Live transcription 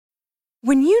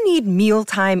When you need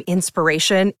mealtime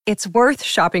inspiration, it's worth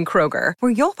shopping Kroger,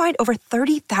 where you'll find over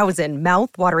 30,000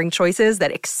 mouth-watering choices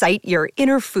that excite your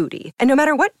inner foodie. And no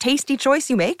matter what tasty choice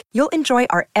you make, you'll enjoy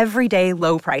our everyday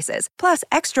low prices, plus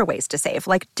extra ways to save,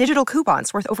 like digital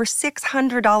coupons worth over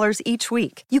 $600 each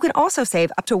week. You can also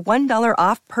save up to $1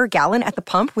 off per gallon at the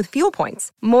pump with fuel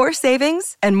points. More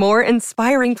savings and more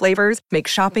inspiring flavors make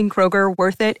shopping Kroger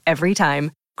worth it every time.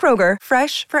 Kroger,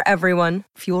 fresh for everyone.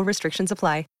 Fuel restrictions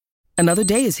apply. Another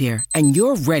day is here, and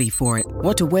you're ready for it.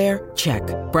 What to wear? Check.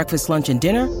 Breakfast, lunch, and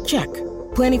dinner? Check.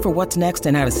 Planning for what's next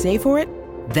and how to save for it?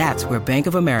 That's where Bank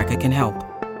of America can help.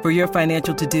 For your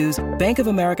financial to-dos, Bank of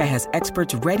America has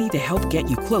experts ready to help get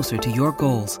you closer to your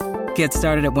goals. Get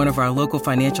started at one of our local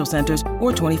financial centers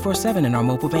or 24/7 in our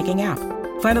mobile banking app.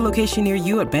 Find a location near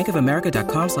you at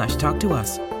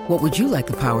bankofamerica.com/talktous. What would you like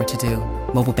the power to do?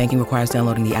 Mobile banking requires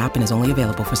downloading the app and is only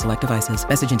available for select devices.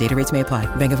 Message and data rates may apply.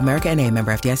 Bank of America N.A.,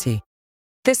 member FDIC.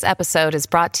 This episode is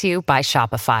brought to you by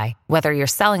Shopify. Whether you're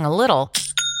selling a little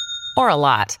or a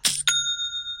lot,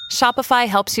 Shopify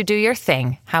helps you do your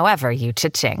thing, however you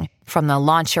cha-ching. From the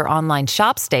launch your online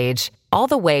shop stage, all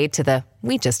the way to the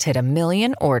we just hit 1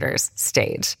 million orders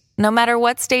stage. No matter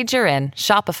what stage you're in,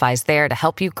 Shopify's there to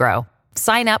help you grow.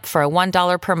 Sign up for a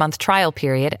 $1 per month trial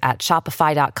period at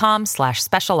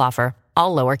shopify.com/special offer,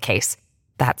 all lowercase.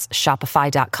 That's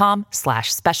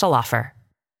shopify.com/special offer.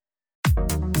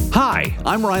 Hi,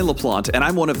 I'm Ryan LaPlante, and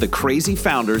I'm one of the crazy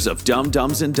founders of Dumb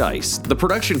Dumbs and Dice, the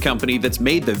production company that's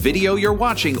made the video you're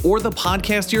watching or the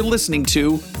podcast you're listening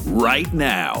to right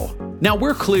now. Now,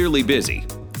 we're clearly busy.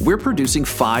 We're producing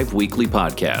 5 weekly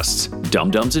podcasts: Dumb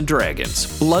Dumbs and Dragons,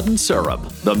 Blood and Syrup,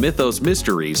 The Mythos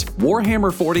Mysteries,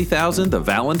 Warhammer 40,000, The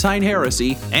Valentine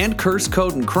Heresy, and Curse,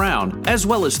 Code, and Crown, as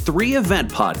well as 3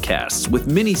 event podcasts with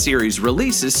miniseries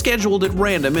releases scheduled at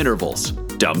random intervals: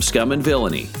 Dumb Scum and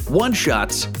Villainy, One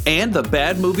Shots, and the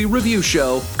bad movie review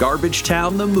show, Garbage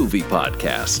Town, the Movie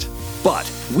Podcast. But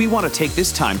we want to take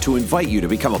this time to invite you to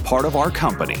become a part of our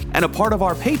company and a part of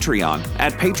our Patreon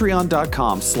at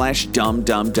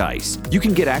patreon.com/dumbdumbdice. You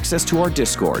can get access to our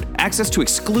Discord, access to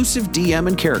exclusive DM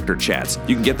and character chats.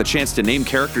 You can get the chance to name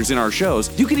characters in our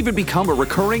shows. You can even become a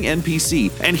recurring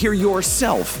NPC and hear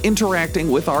yourself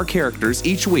interacting with our characters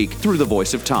each week through the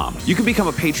voice of Tom. You can become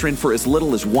a patron for as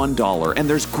little as $1, and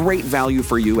there's great value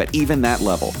for you at even that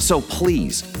level. So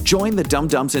please, join the Dumb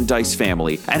Dumbs and Dice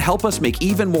family and help us make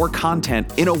even more content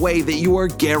in a way that you are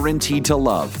guaranteed to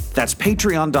love. That's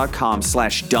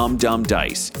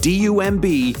patreon.com/dumbdumbdice.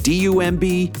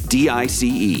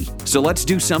 DUMBDICE. So let's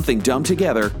do something dumb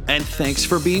together, and thanks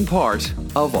for being part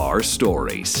of our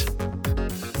stories.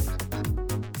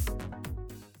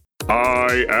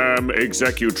 I am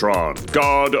Executron,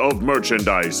 god of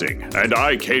merchandising, and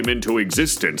I came into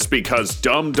existence because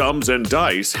Dumb Dumbs and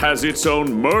Dice has its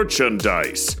own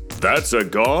merchandise. That's a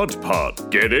god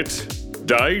pod, get it?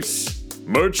 Dice?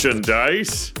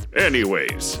 Merchandise?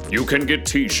 Anyways, you can get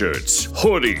t-shirts,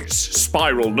 hoodies,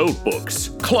 spiral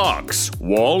notebooks, clocks,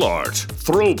 wall art,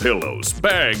 throw pillows,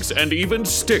 bags, and even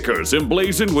stickers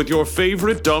emblazoned with your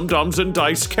favorite Dumb Dumbs and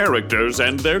Dice characters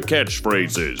and their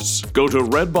catchphrases. Go to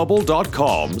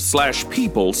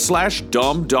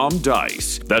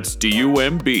redbubble.com/people/dumbdumbdice. That's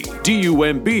DUMBDICE.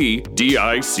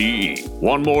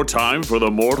 One more time for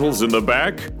the mortals in the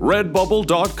back.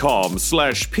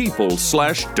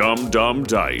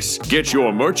 redbubble.com/people/dumbdumbdice. Get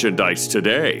your merchandise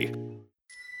today.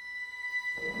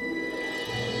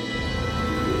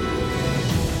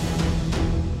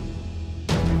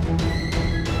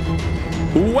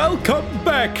 Welcome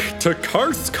back to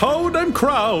Curse, Code, and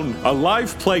Crown, a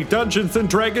live play Dungeons &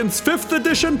 Dragons 5th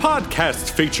edition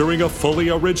podcast featuring a fully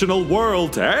original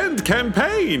world and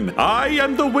campaign. I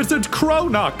am the wizard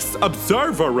Cronox,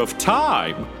 observer of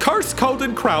time. Curse, Code,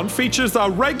 and Crown features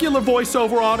our regular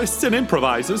voiceover artists and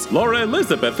improvisers, Laura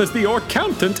Elizabeth as the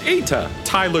Orcountant Eta,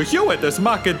 Tyler Hewitt as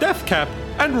Maka Deathcap,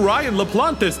 and Ryan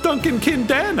LaPlante as Duncan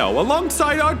Kindano,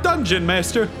 alongside our Dungeon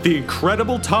Master, the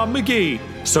incredible Tom McGee.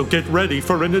 So get ready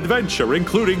for an adventure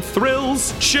including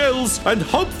thrills, chills, and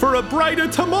hope for a brighter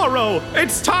tomorrow.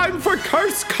 It's time for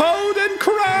Curse, Code, and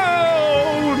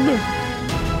Crown!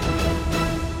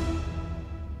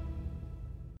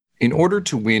 In order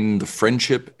to win the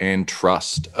friendship and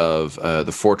trust of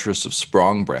the fortress of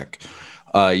Sprongbreck,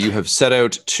 you have set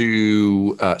out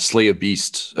to slay a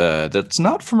beast that's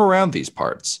not from around these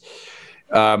parts.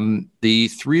 The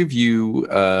 3 of you,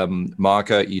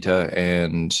 Maka, Eta,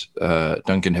 and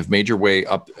Duncan, have made your way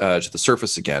up to the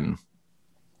surface again.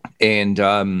 And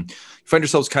you find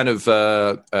yourselves kind of,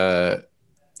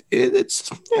 it's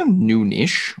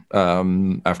noon-ish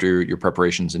after your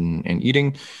preparations and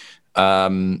eating.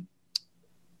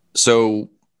 So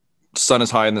sun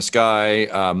is high in the sky.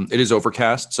 It is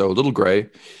overcast, so a little gray.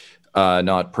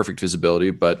 Not perfect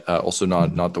visibility, but also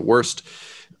not the worst.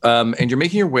 And you're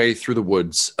making your way through the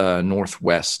woods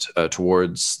northwest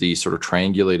towards the sort of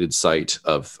triangulated site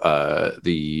of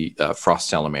the frost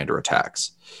salamander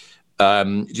attacks.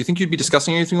 Do you think you'd be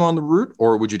discussing anything on the route,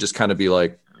 or would you just kind of be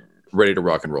like ready to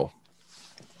rock and roll?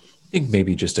 I think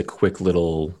maybe just a quick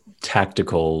little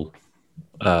tactical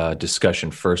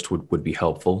discussion first would be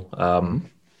helpful.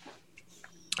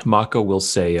 Mako will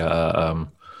say,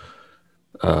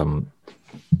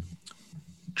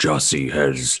 Jossie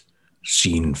has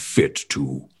seen fit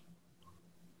to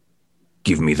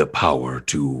give me the power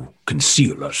to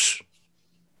conceal us,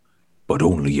 but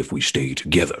only if we stay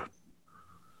together.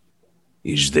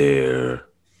 Is there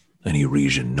any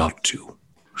reason not to?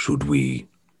 Should we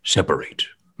separate?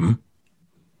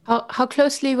 How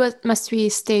closely must we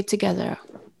stay together?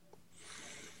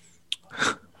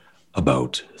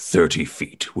 About 30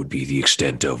 feet would be the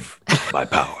extent of my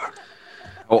power.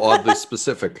 How oddly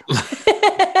specific.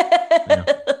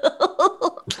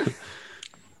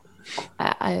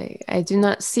 I do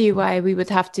not see why we would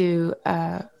have to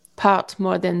part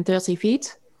more than 30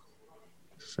 feet.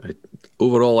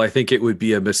 Overall, I think it would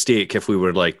be a mistake if we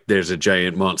were like, there's a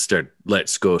giant monster,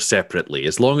 let's go separately.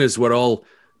 As long as we're all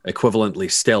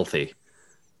equivalently stealthy,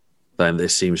 then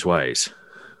this seems wise.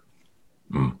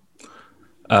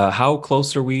 how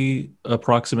close are we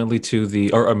approximately to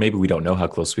the, or maybe we don't know how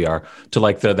close we are to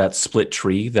like that split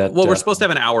tree that. Well, we're supposed to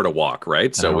have an hour to walk,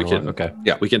 right? So we can,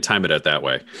 we can time it out that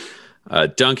way.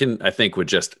 Duncan, I think, would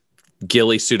just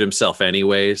ghillie suit himself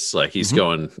anyways. Like he's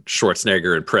going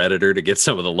Schwarzenegger and Predator to get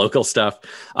some of the local stuff.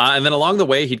 And then along the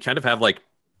way, he'd kind of have like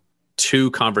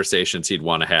two conversations he'd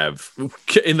want to have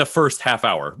in the first half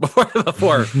hour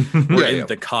before we're in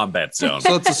the combat zone.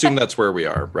 So let's assume that's where we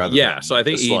are. Rather than so I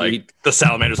think the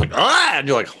salamander's like, ah, and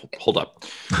you're like, hold up.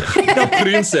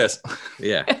 Princess.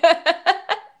 Yeah.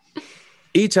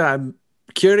 Ita, I'm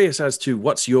curious as to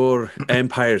what's your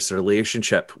empire's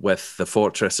relationship with the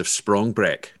fortress of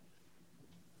Sprongbreak?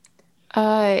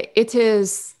 It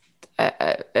is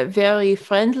very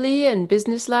friendly and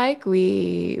businesslike.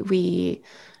 We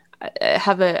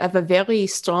have a very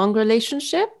strong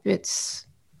relationship. It's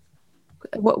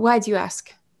why do you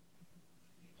ask?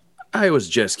 I was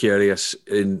just curious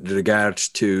in regards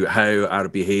to how our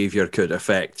behavior could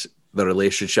affect the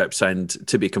relationships and,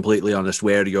 to be completely honest,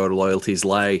 where your loyalties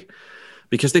lie.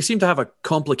 Because they seem to have a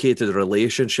complicated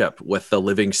relationship with the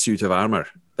living suit of armor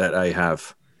that I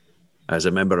have, as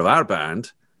a member of our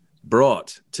band,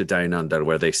 brought to Down Under,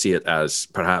 where they see it as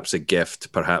perhaps a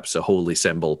gift, perhaps a holy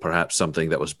symbol, perhaps something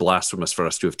that was blasphemous for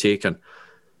us to have taken.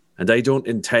 And I don't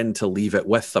intend to leave it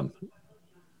with them.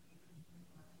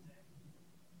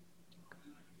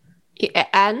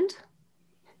 And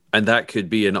that could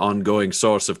be an ongoing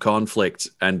source of conflict.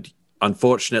 And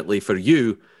unfortunately for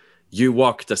you, you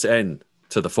walked us in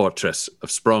to the fortress of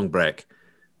Sprongbreak,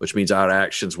 which means our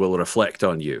actions will reflect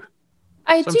on you.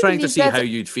 So I'm trying to see how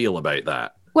you'd feel about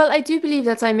that. Well, I do believe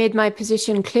that I made my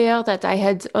position clear, that I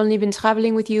had only been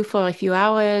traveling with you for a few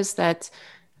hours, that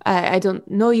I don't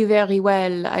know you very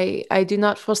well. I do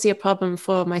not foresee a problem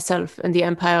for myself and the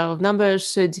Empire of Numbers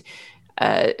should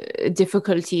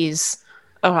difficulties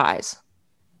arise.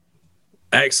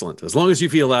 Excellent. As long as you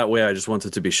feel that way, I just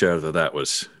wanted to be sure that that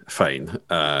was fine.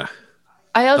 I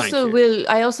also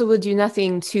will do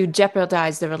nothing to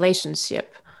jeopardize the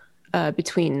relationship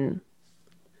between.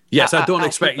 Yes, I don't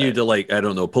expect you to, like, I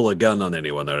don't know, pull a gun on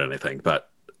anyone or anything, but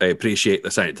I appreciate the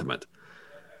sentiment.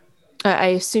 I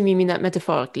assume you mean that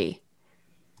metaphorically.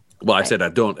 Well, I said I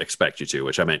don't expect you to,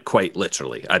 which I meant quite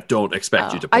literally. I don't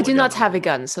expect you to pull I do not have a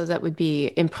gun, so that would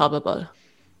be improbable.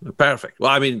 Perfect.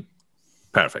 Well, I mean,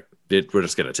 perfect. We're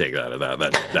just going to take that.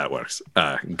 That works.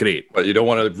 Great. But you don't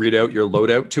want to read out your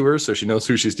loadout to her so she knows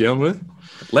who she's dealing with?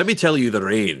 Let me tell you the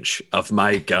range of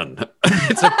my gun.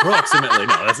 It's approximately...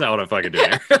 No, that's not what I'm fucking doing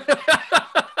here.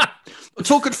 I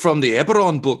took it from the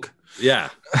Eberron book. Yeah.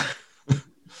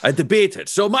 I debated.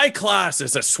 So my class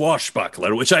is a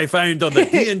swashbuckler, which I found on the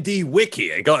D&D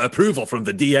wiki. I got approval from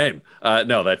the DM.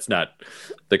 No, that's not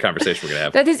the conversation we're going to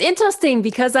have. That is interesting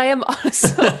because I am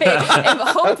also a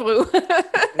homebrew.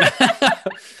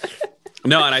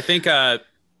 No, and I think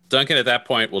Duncan at that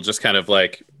point will just kind of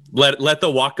like let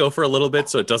the walk go for a little bit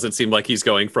so it doesn't seem like he's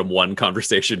going from one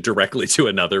conversation directly to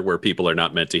another where people are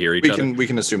not meant to hear each other. We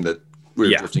can assume that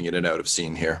we're drifting in and out of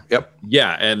scene here. Yep.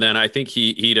 Yeah, and then I think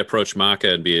he'd approach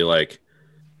Maka and be like,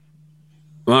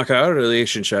 Maka, our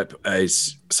relationship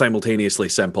is simultaneously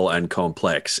simple and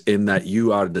complex in that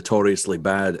you are notoriously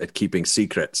bad at keeping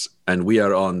secrets, and we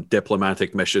are on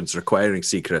diplomatic missions requiring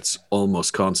secrets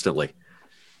almost constantly.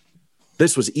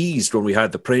 This was eased when we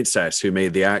had the princess who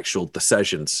made the actual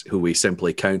decisions, who we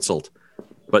simply counseled.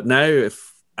 But now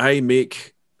if I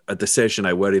make a decision,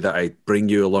 I worry that I bring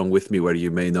you along with me where you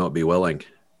may not be willing.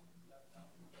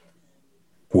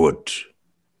 What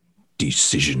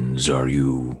decisions are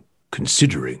you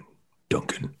considering,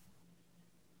 Duncan?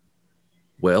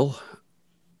 Well,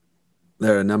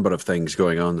 there are a number of things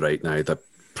going on right now. The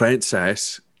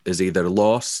princess is either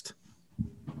lost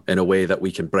in a way that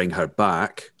we can bring her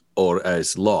back, or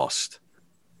is lost.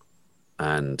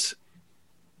 And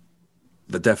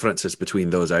the differences between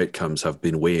those outcomes have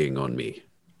been weighing on me.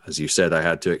 As you said, I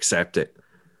had to accept it.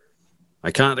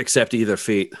 I can't accept either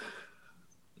fate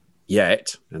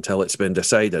yet until it's been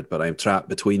decided, but I'm trapped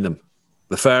between them.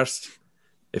 The first,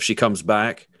 if she comes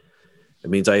back, it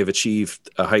means I have achieved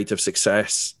a height of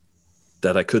success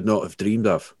that I could not have dreamed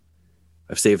of.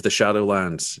 I've saved the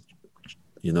Shadowlands.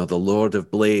 You know, the Lord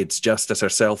of Blades, Justice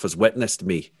herself, has witnessed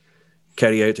me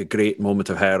carry out a great moment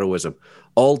of heroism,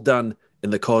 all done in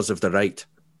the cause of the right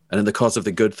and in the cause of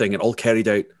the good thing, and all carried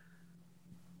out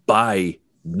by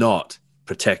not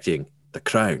protecting the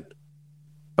crown,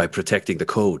 by protecting the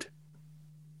code.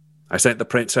 I sent the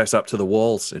princess up to the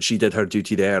walls, and she did her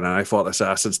duty there, and I fought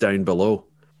assassins down below.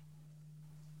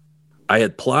 I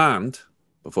had planned,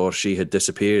 before she had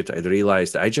disappeared, I'd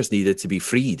realized that I just needed to be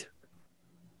freed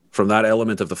from that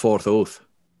element of the Fourth Oath.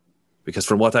 Because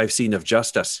from what I've seen of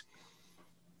justice,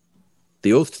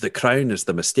 the oath to the crown is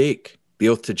the mistake. The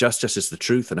oath to justice is the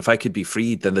truth. And if I could be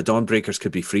freed, then the Dawnbreakers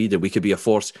could be freed, and we could be a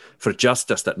force for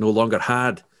justice that no longer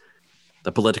had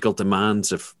the political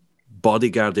demands of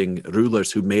bodyguarding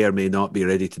rulers who may or may not be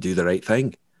ready to do the right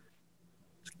thing.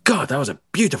 God, that was a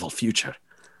beautiful future.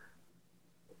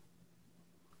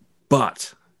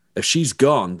 But if she's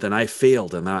gone, then I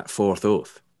failed in that fourth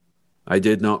oath. I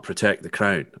did not protect the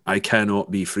crown. I cannot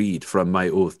be freed from my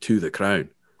oath to the crown.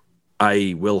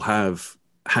 I will have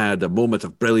had a moment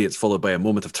of brilliance followed by a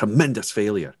moment of tremendous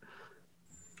failure.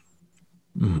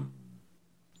 And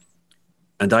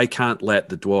I can't let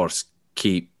the dwarves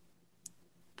keep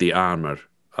the armor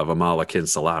of Amalakin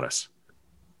Solaris.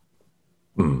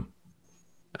 And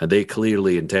they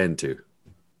clearly intend to.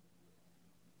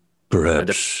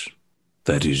 Perhaps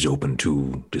that is open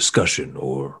to discussion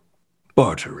or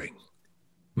bartering.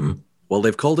 Well,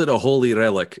 they've called it a holy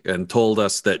relic and told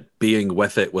us that being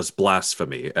with it was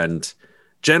blasphemy. And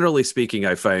generally speaking,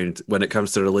 I found when it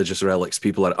comes to religious relics,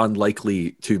 people are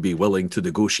unlikely to be willing to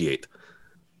negotiate.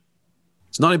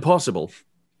 It's not impossible,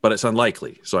 but it's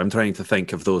unlikely. So I'm trying to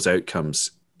think of those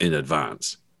outcomes in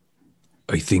advance.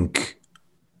 I think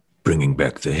bringing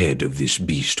back the head of this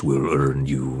beast will earn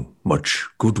you much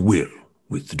goodwill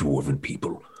with the dwarven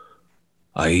people.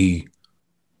 I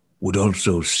would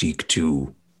also seek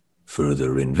to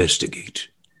further investigate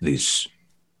this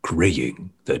graying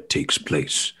that takes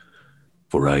place,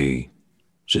 for I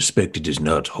suspect it is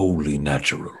not wholly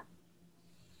natural.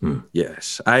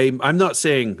 Yes, I'm not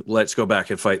saying let's go back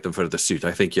and fight them for the suit.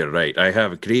 I think you're right. I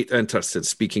have a great interest in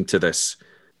speaking to this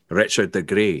Richard the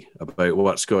Grey about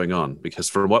what's going on, because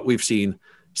from what we've seen,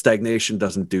 stagnation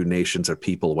doesn't do nations or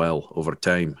people well over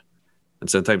time. And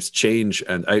sometimes change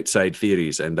and outside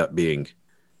theories end up being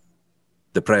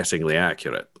depressingly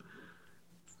accurate.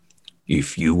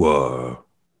 If you are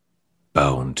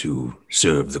bound to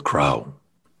serve the crown,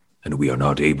 and we are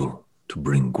not able to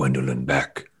bring Gwendolyn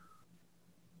back,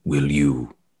 will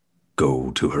you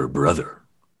go to her brother?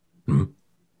 I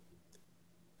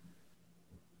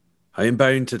am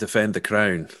bound to defend the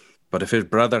crown, but if his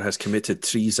brother has committed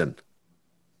treason,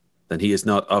 then he is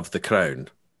not of the crown.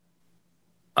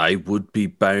 I would be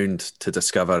bound to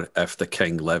discover if the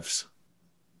king lives.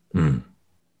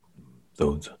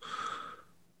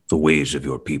 The ways of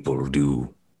your people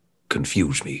do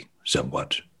confuse me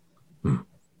somewhat.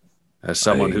 As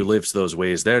someone who lives those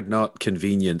ways, they're not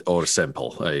convenient or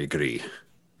simple, I agree.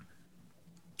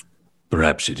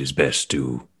 Perhaps it is best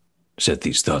to set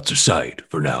these thoughts aside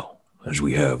for now, as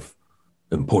we have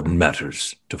important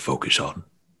matters to focus on.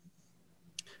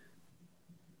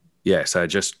 Yes, I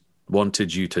just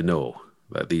wanted you to know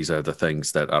that these are the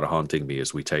things that are haunting me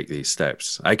as we take these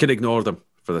steps. I can ignore them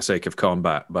for the sake of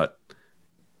combat, but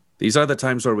these are the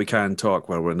times where we can talk,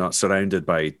 where we're not surrounded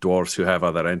by dwarves who have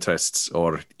other interests,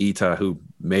 or Ita, who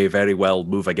may very well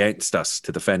move against us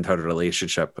to defend her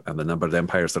relationship and the Numbered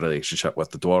Empire's relationship with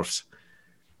the dwarves.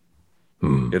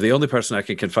 You're the only person I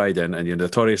can confide in, and you're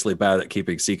notoriously bad at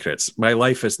keeping secrets. My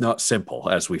life is not simple,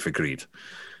 as we've agreed.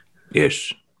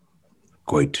 Yes,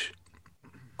 quite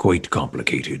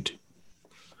complicated.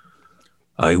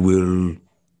 I will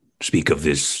speak of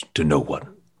this to no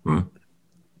one.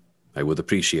 I would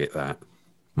appreciate that.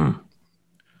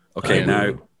 Okay,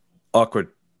 now,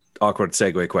 awkward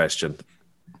segue question.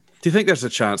 Do you think there's a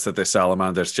chance that the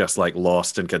salamander's just like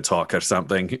lost and can talk or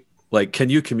something? Like, can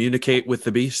you communicate with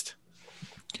the beast?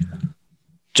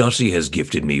 Jossie has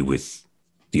gifted me with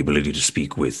the ability to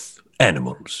speak with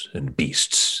animals and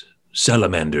beasts.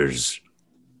 Salamanders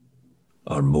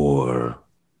are more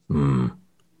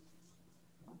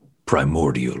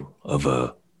primordial of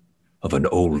an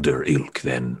older ilk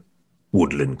than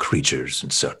woodland creatures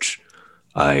and such.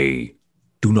 I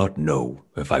do not know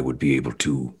if I would be able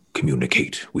to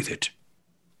communicate with it.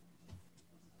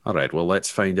 All right, well,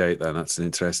 let's find out then. That's an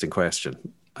interesting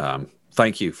question.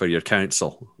 Thank you for your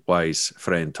counsel, wise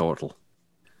friend Tortle.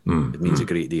 It means a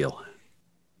great deal.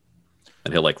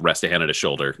 And he'll like rest a hand on his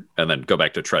shoulder and then go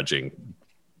back to trudging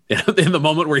in the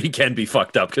moment where he can be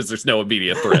fucked up because there's no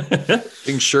immediate threat.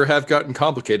 Things sure have gotten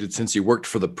complicated since you worked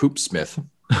for the Poop Smith.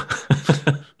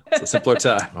 It's a simpler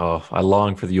time. Oh, I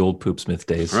long for the old Poopsmith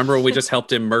days. Remember when we just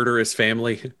helped him murder his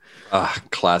family?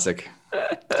 Classic.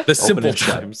 The simple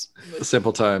times.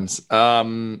 Simple times.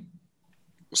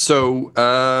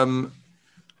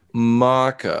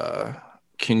 Maka,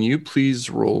 can you please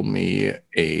roll me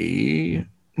a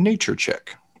nature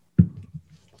check?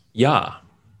 Yeah.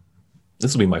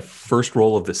 This will be my first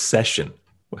roll of the session.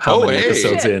 How many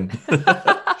episodes in?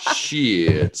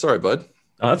 Shit. Sorry, bud.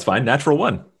 Oh, that's fine. Natural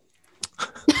 1.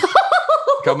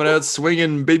 Coming out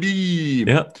swinging, baby.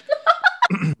 Yeah.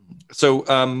 So,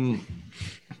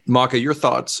 Maka, your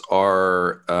thoughts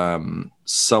are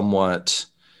somewhat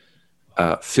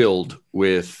filled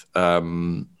with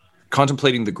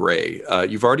contemplating the gray.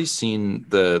 You've already seen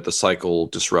the cycle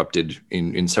disrupted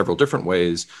in several different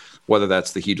ways, whether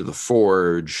that's the heat of the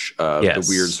forge, the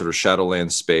weird sort of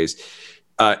Shadowland space.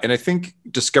 And I think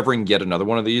discovering yet another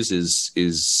one of these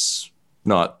is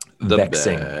not the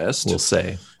vexing, best. We'll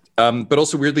say. But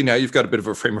also weirdly now you've got a bit of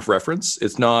a frame of reference.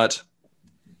 It's not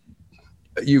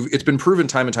it's been proven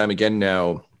time and time again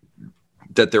now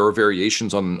that there are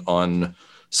variations on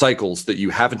cycles that you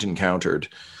haven't encountered.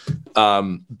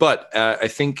 But I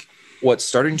think what's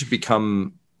starting to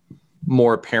become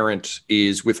more apparent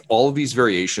is with all of these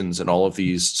variations and all of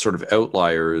these sort of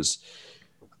outliers,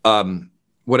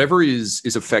 whatever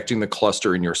is affecting the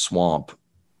cluster in your swamp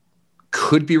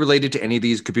could be related to any of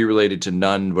these, could be related to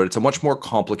none, but it's a much more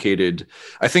complicated.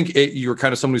 I think you're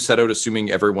kind of someone who set out assuming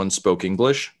everyone spoke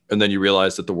English, and then you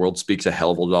realize that the world speaks a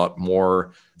hell of a lot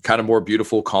more, kind of more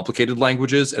beautiful, complicated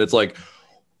languages, and it's like,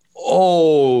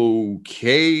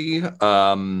 okay.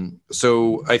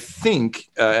 So I think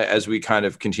as we kind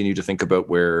of continue to think about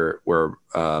where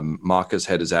Maka's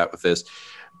head is at with this,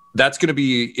 that's going to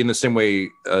be in the same way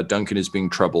Duncan is being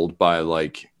troubled by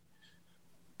like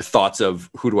thoughts of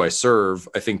who do I serve.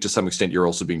 I think to some extent you're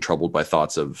also being troubled by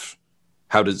thoughts of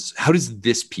how does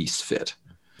this piece fit?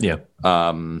 Yeah.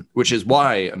 Which is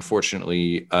why,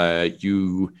 unfortunately,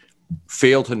 you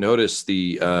fail to notice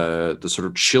the sort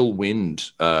of chill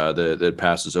wind that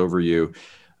passes over you,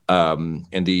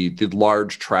 and the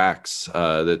large tracks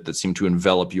that seem to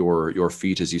envelop your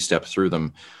feet as you step through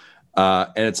them.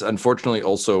 And it's unfortunately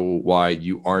also why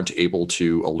you aren't able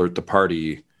to alert the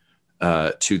party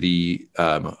to the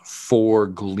 4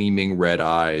 gleaming red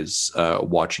eyes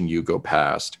watching you go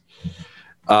past.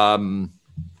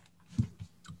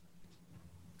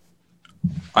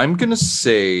 I'm going to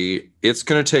say it's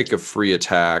going to take a free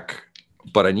attack,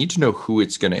 but I need to know who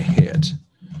it's going to hit.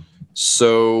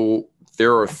 So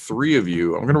there are 3 of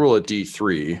you. I'm going to roll a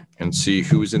D3 and see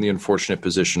who's in the unfortunate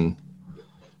position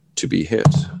to be hit.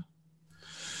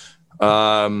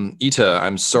 Ita,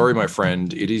 I'm sorry, my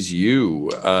friend. It is you.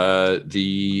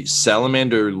 The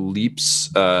salamander leaps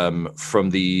from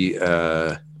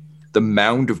the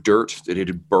mound of dirt that it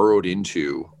had burrowed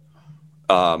into.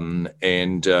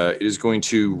 And it is going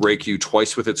to rake you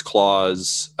twice with its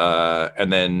claws,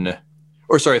 and then,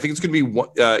 or sorry, I think it's going to be one,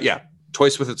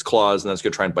 twice with its claws, and then it's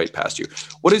going to try and bite past you.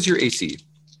 What is your AC?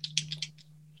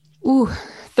 Ooh,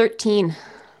 13.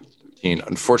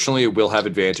 Unfortunately, it will have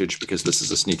advantage because this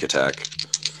is a sneak attack.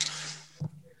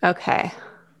 Okay.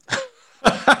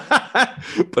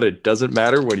 But it doesn't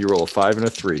matter when you roll a 5 and a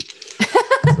 3.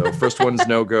 So first one's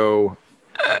no go.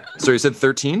 So you said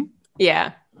 13?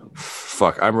 Yeah.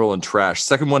 Fuck, I'm rolling trash.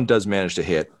 Second one does manage to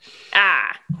hit.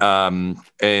 And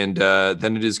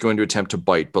then it is going to attempt to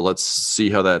bite, but let's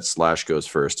see how that slash goes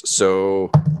first.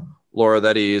 So, Laura,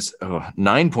 that is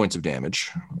 9 points of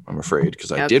damage, I'm afraid,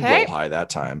 because I did roll high that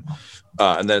time.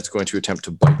 And then it's going to attempt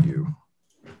to bite you.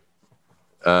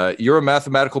 You're a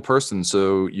mathematical person,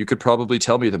 so you could probably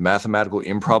tell me the mathematical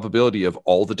improbability of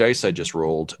all the dice I just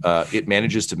rolled. It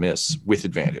manages to miss with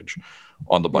advantage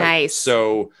on the bite. Nice.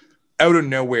 So out of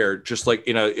nowhere, just like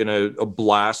in a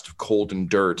blast of cold and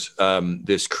dirt,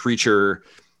 this creature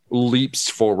leaps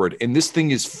forward, and this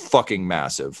thing is fucking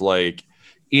massive. Like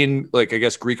in I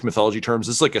guess Greek mythology terms,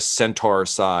 it's like a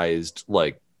centaur-sized,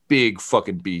 like big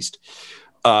fucking beast.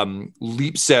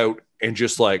 Leaps out and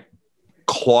just like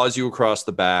claws you across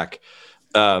the back.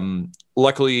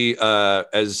 Luckily,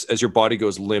 as your body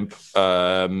goes limp,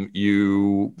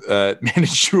 you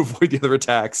manage to avoid the other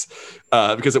attacks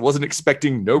because it wasn't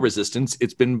expecting no resistance.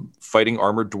 It's been fighting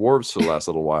armored dwarves for the last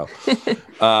little while.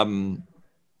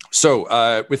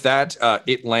 So with that,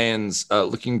 it lands.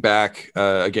 Looking back,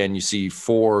 again, you see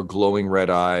 4 glowing red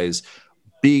eyes,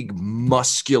 big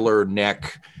muscular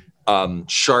neck,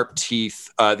 sharp teeth.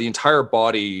 The entire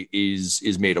body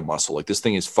is made of muscle. Like this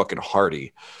thing is fucking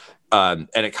hardy. And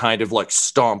it kind of like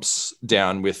stomps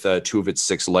down with 2 of its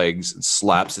 6 legs and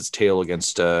slaps its tail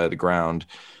against the ground.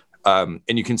 And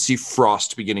you can see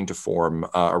frost beginning to form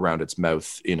around its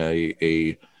mouth in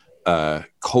a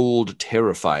cold,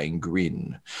 terrifying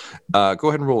grin. Go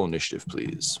ahead and roll initiative,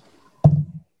 please.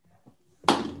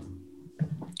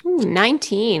 Ooh,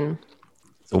 19.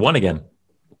 So 1 again.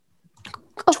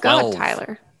 Oh, 12. God,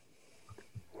 Tyler.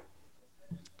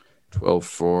 12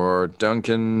 for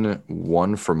Duncan,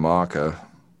 1 for Maka.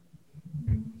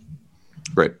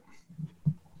 Great.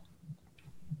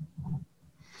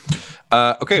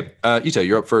 Okay, Ita,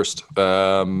 you're up first.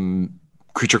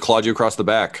 Creature clawed you across the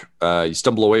back. You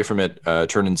stumble away from it,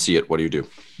 turn and see it. What do you do?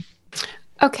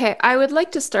 Okay, I would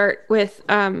like to start with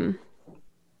a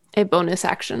bonus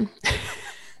action.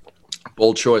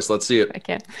 Bold choice. Let's see it. I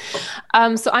can.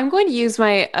 So I'm going to use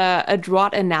my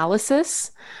Adrot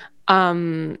Analysis.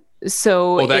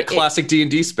 That classic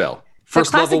D&D spell.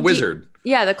 First level wizard.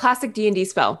 Yeah, the classic D&D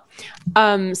spell.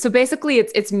 So basically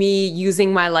it's me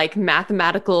using my like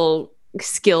mathematical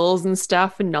skills and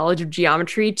stuff and knowledge of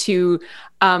geometry to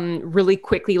really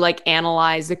quickly like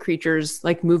analyze the creature's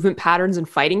like movement patterns and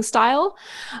fighting style.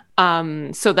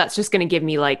 So that's just going to give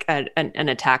me like an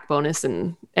attack bonus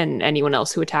and anyone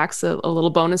else who attacks a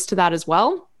little bonus to that as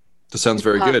well. That sounds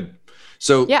very good.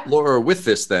 So, yeah. Laura, with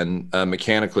this then,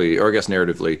 mechanically, or I guess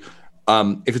narratively,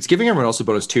 if it's giving everyone else a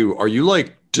bonus too, are you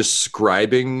like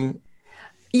describing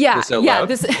this out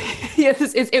loud?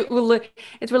 It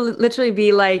will literally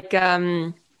be like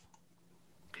it'll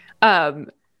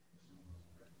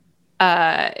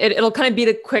kind of be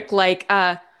the quick like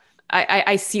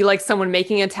I see like someone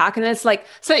making an attack and it's like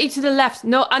slightly to the left,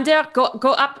 no, under, go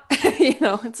up.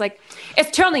 It's like it's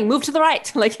turning, move to the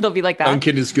right. Like it'll be like that.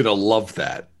 Duncan is gonna love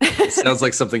that. Sounds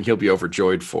like something he'll be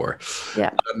overjoyed for.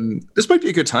 Yeah. This might be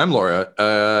a good time,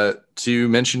 Laura, to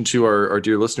mention to our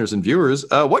dear listeners and viewers,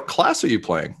 what class are you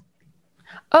playing?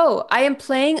 Oh, I am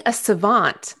playing a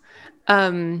savant,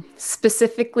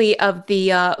 specifically of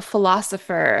the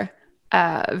philosopher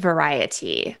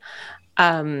variety.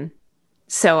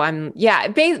 So I'm,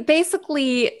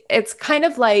 basically it's kind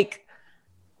of like,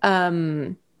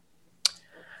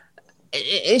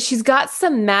 she's got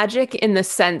some magic in the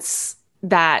sense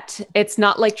that it's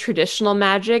not like traditional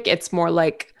magic. It's more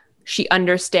like she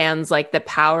understands like the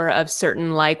power of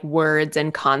certain like words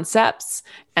and concepts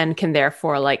and can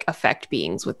therefore like affect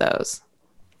beings with those.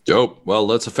 Dope. Well,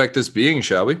 let's affect this being,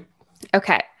 shall we?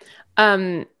 Okay.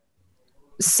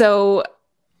 So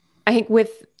I think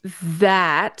with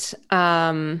that,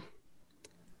 I'm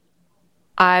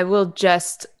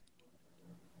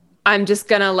just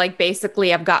gonna like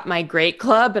basically I've got my great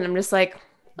club and I'm just like,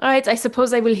 all right, I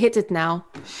suppose I will hit it now.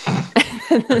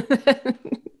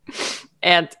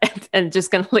 and just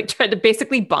gonna like try to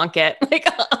basically bonk it like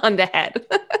on the head.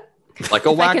 Like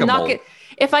a whack-a-mole.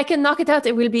 If I can knock it out,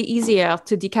 it will be easier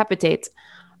to decapitate.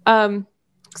 Except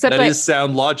that is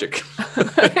sound logic.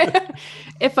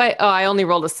 I only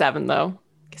rolled a 7 though.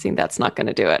 I think that's not going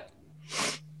to do it.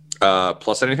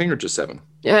 Plus anything or just 7?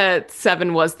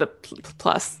 7 was the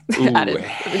plus. Ooh,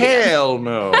 hell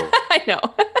no. I know.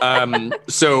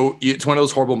 So it's one of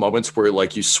those horrible moments where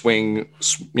like you swing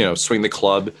the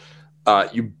club,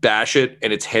 you bash it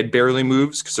and its head barely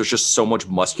moves because there's just so much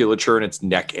musculature in its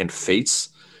neck and face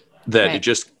that it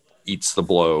just eats the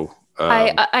blow.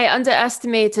 I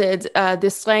underestimated the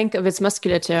strength of its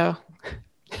musculature.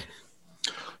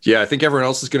 Yeah, I think everyone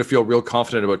else is going to feel real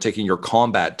confident about taking your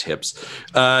combat tips.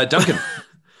 Duncan.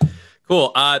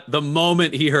 Cool. The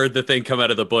moment he heard the thing come out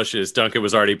of the bushes, Duncan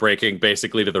was already breaking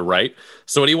basically to the right.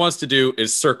 So what he wants to do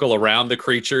is circle around the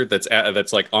creature that's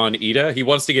like on Ida. He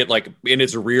wants to get like in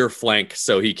its rear flank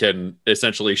so he can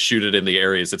essentially shoot it in the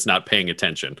areas it's not paying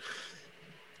attention.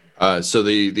 So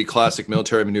the classic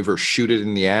military maneuver, shoot it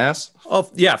in the ass. Oh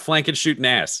yeah, flank and shoot an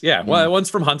ass. Yeah, well, one's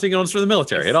from hunting, and one's from the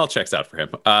military. It all checks out for him.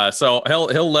 So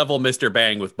he'll level Mr.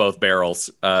 Bang with both barrels.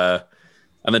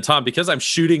 And then Tom, because I'm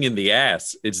shooting in the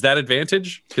ass, is that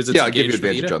advantage? Because I'll give you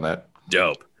advantage on that.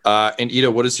 Dope. And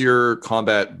Ida, what does your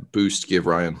combat boost give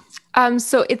Ryan?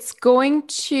 So it's going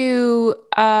to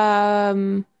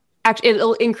actually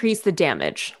it'll increase the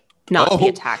damage, not the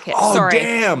attack hit. Oh, Sorry.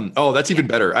 Damn. Oh, that's even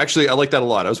better. Actually, I like that a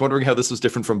lot. I was wondering how this was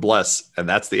different from Bless, and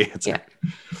that's the answer. Yeah.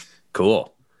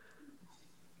 Cool.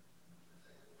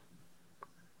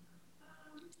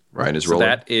 Ryan is so rolling.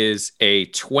 That is a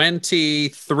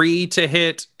 23 to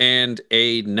hit and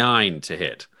a 9 to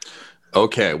hit.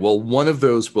 Okay, well, one of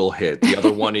those will hit. The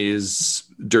other one is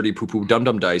dirty poo-poo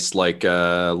dum-dum dice like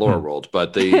Laura rolled,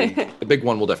 but the big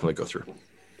one will definitely go through.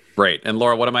 Right. And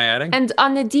Laura, what am I adding? And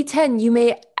on the D10, you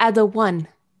may add a 1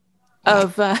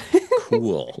 of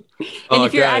Cool. and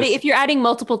if you're adding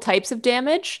multiple types of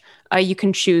damage, you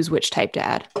can choose which type to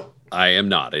add. I am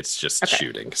not. It's just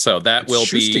shooting. So that will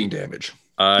be damage.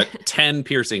 10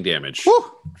 piercing damage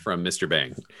from Mr.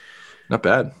 Bang. Not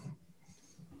bad.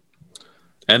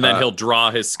 And then he'll draw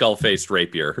his skull-faced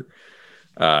rapier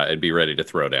and be ready to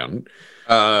throw down.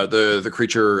 The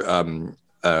creature, I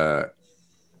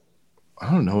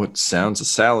don't know what sounds a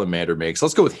salamander makes.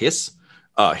 Let's go with hiss.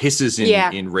 Hisses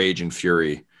in rage and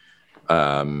fury,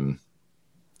 and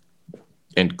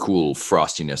cool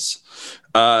frostiness.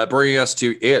 Bringing us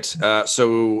to it.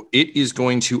 So it is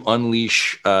going to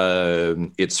unleash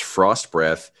its frost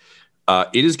breath.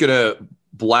 It is going to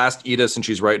blast Ida since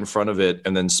she's right in front of it,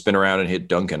 and then spin around and hit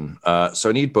Duncan. So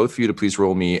I need both of you to please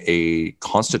roll me a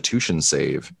Constitution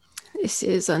save. This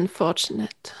is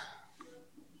unfortunate.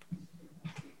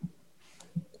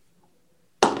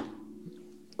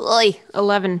 Oy,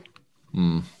 11.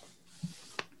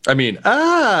 I mean.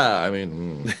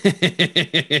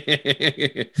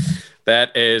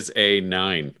 That is a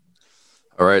 9.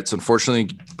 All right. So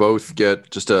unfortunately, both get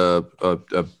just a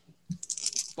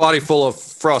body full of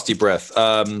frosty breath.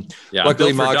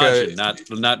 Luckily, Maka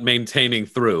not maintaining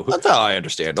through. That's how I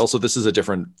understand. Also, this is a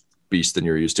different beast than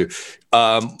you're used to.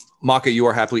 Maka, you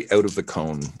are happily out of the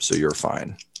cone, so you're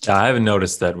fine. I haven't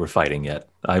noticed that we're fighting yet.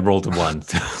 I rolled a 1,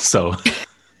 so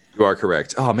you are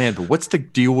correct. Oh man, but what's the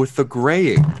deal with the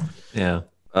graying? Yeah.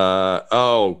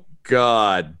 Oh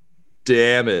god,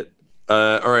 damn it.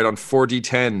 All right, on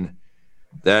 4d10,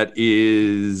 that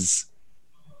is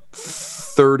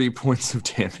 30 points of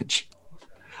damage.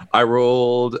 I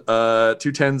rolled 2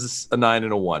 10s, a 9,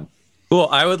 and a 1. Cool.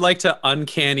 I would like to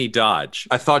uncanny dodge.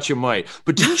 I thought you might,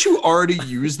 but didn't you already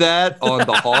use that on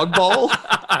the hog ball?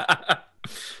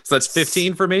 So that's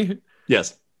 15 for me?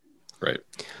 Yes. Right.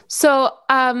 So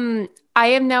I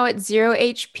am now at 0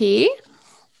 HP,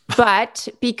 but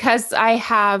because I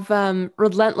have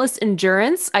relentless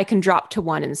endurance, I can drop to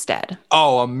 1 instead.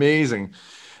 Oh, amazing.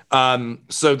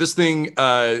 So this thing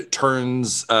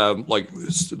turns like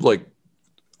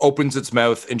opens its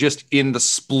mouth, and just in the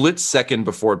split second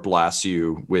before it blasts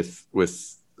you with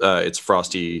its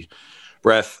frosty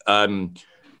breath,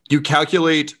 you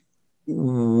calculate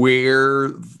where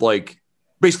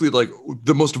basically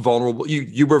the most vulnerable.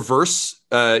 You reverse.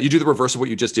 You do the reverse of what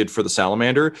you just did for the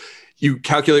salamander. You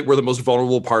calculate where the most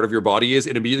vulnerable part of your body is,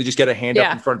 and immediately just get a hand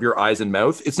up in front of your eyes and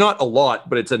mouth. It's not a lot,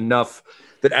 but it's enough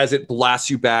that as it blasts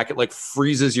you back, it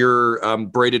freezes your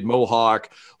braided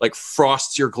mohawk,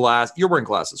 frosts your glass. You're wearing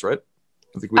glasses, right?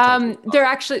 I think they're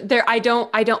I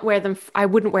don't wear them. I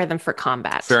wouldn't wear them for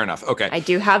combat. Fair enough. Okay. I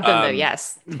do have them though.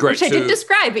 Yes. Great. Which I didn't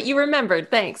describe, but you remembered.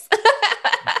 Thanks.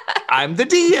 I'm the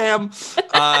DM.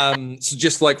 So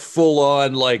just full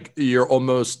on, you're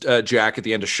almost Jack at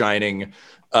the end of Shining,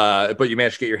 but you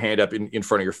managed to get your hand up in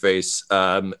front of your face.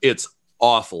 It's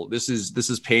awful. This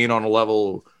is pain on a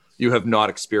level you have not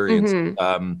experienced.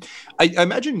 Mm-hmm. I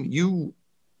imagine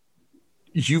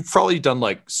you've probably done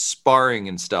sparring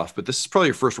and stuff, but this is probably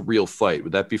your first real fight.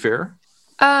 Would that be fair?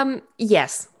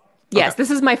 Yes. Okay.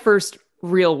 This is my first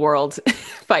real world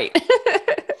fight.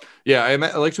 Yeah, I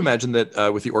like to imagine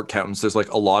that with the orc accountants, there's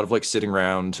a lot of sitting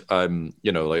around,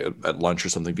 at lunch or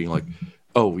something, being like,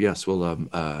 "Oh yes, well,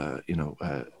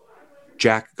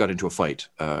 Jack got into a fight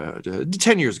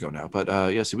 10 years ago now, but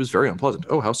yes, it was very unpleasant.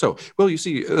 Oh, how so? Well, you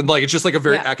see, and it's just a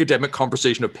very academic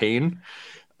conversation of pain."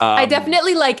 I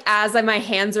definitely as my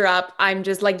hands are up, I'm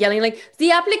just yelling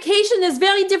the application is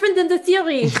very different than the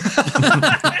theory.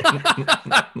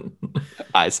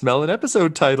 I smell an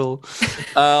episode title.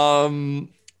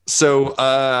 So,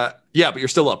 but you're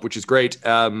still up, which is great.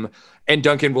 And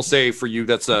Duncan will say for you,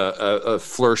 that's a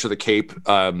flourish of the cape.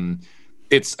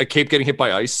 it's a cape getting hit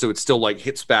by ice, so it still like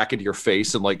hits back into your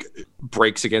face and like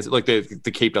breaks against it. Like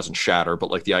the cape doesn't shatter,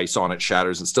 but like the ice on it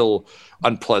shatters. It's still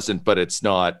unpleasant, but it's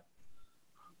not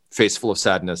face full of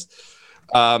sadness.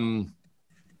 Maka,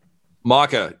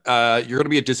 you're going to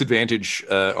be at disadvantage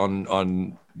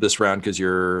on this round because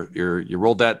you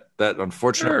rolled that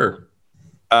unfortunate. Sure.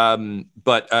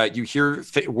 But you hear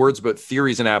words about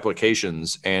theories and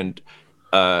applications, and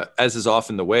as is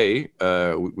often the way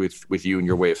with you and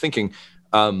your way of thinking,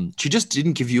 she just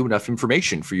didn't give you enough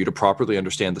information for you to properly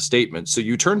understand the statement. So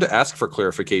you turn to ask for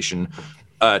clarification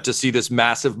to see this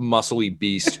massive, muscly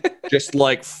beast just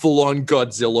like full-on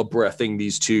Godzilla breathing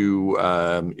these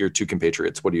your two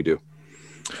compatriots. What do you do?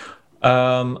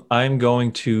 I'm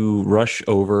going to rush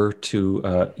over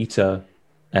to Ita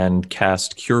and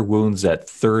cast Cure Wounds at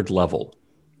 3rd level.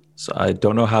 So I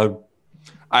don't know how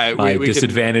my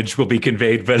disadvantage will be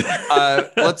conveyed, but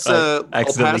let's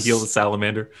accidentally heal the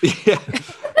salamander. Yeah,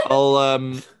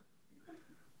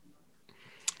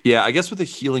 yeah, I guess with a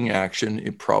healing action,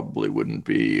 it probably wouldn't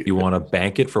be. You want to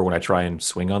bank it for when I try and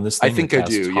swing on this thing? I think I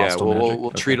do. Yeah,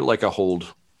 we'll treat it like a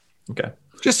hold. Okay.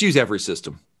 Just use every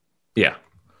system. Yeah,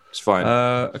 it's fine.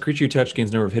 A creature you touch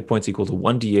gains number of hit points equal to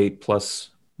 1d8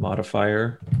 plus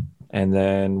modifier, and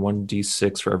then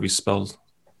 1d6 for every spell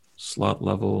slot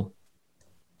level,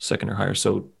 2nd or higher.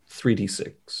 So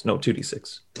 3d6. No,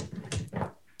 2d6.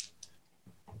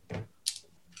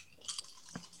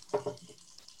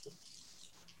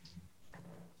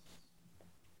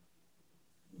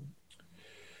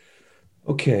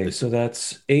 Okay, so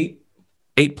that's 8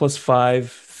 plus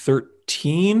 5,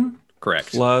 13.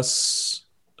 Correct. Plus,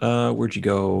 where'd you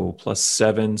go? Plus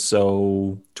 7,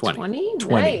 so 20.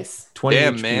 Nice. 20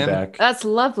 Damn, HP man. back. That's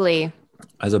lovely.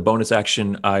 As a bonus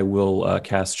action, I will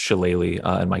cast Shillelagh,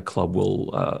 and my club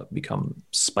will become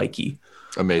spiky.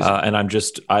 Amazing. And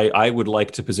I would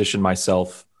like to position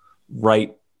myself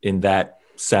right in that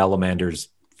salamander's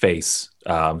face,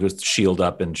 just shield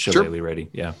up and Shillelagh ready.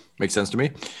 Yeah, makes sense to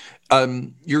me.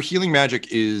 Your healing magic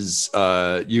is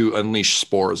you unleash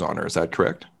spores on her. Is that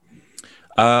correct?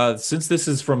 Since this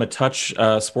is from a touch,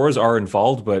 spores are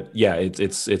involved, but yeah,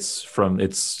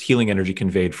 it's healing energy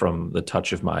conveyed from the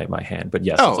touch of my hand. But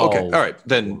yes. Oh, okay. All right.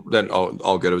 Then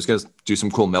all good. I was going to do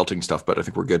some cool melting stuff, but I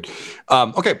think we're good.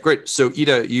 Okay, great. So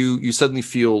Ida, you suddenly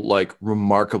feel like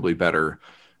remarkably better.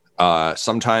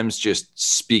 Sometimes just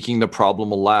speaking the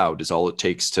problem aloud is all it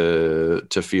takes to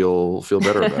feel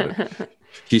better about it.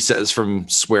 He says from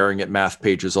swearing at math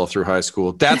pages all through high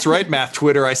school. That's right, math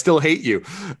Twitter. I still hate you.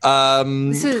 So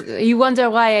you wonder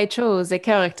why I chose a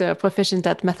character proficient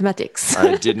at mathematics.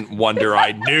 I didn't wonder.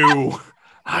 I knew.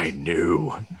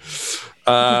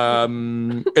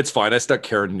 It's fine. I stuck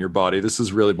carrot in your body. This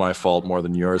is really my fault more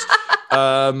than yours.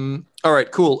 All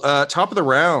right, cool. Top of the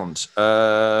round.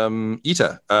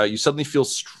 Ita, you suddenly feel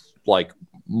like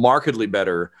markedly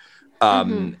better.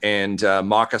 And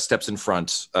Maka steps in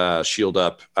front, shield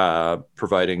up,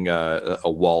 providing a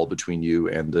wall between you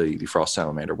and the frost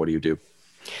salamander. What do you do?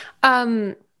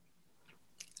 I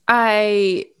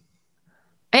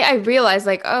realized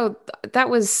like, it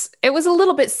was a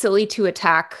little bit silly to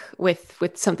attack with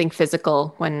something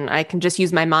physical when I can just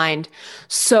use my mind.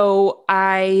 So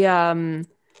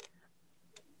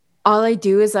all I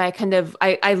do is I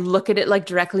look at it like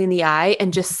directly in the eye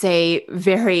and just say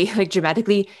very like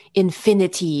dramatically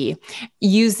infinity,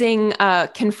 using a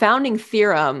confounding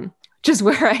theorem, just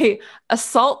where I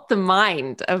assault the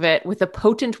mind of it with a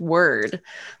potent word.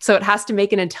 So it has to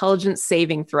make an intelligence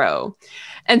saving throw.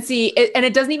 And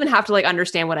it doesn't even have to like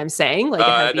understand what I'm saying. Like it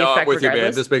has the effect I'm with regardless. you,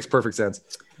 man. This makes perfect sense.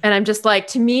 And I'm just like,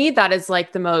 to me, that is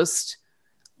like the most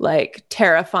like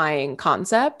terrifying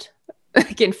concept.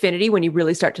 Like infinity, when you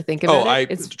really start to think about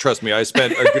it. Trust me, I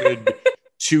spent a good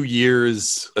 2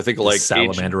 years, I think, like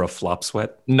salamander of flop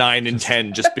sweat, 9 and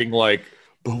 10, just being like,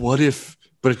 but what if?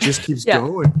 But it just keeps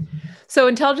going. So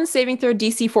intelligence saving throw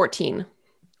DC 14.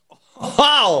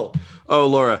 Wow! Oh,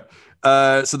 Laura.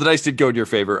 So the dice did go in your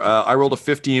favor. I rolled a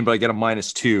 15, but I get a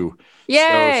 -2.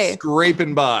 Yay! So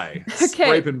scraping by. Okay.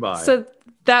 Scraping by. So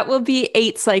that will be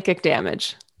 8 psychic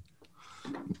damage.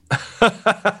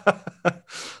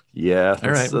 Yeah,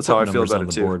 all right. That's how I feel about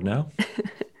it too. Board now.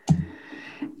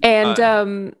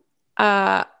 And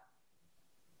I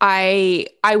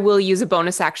will use a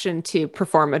bonus action to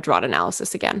perform a drought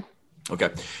analysis again. Okay.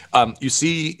 You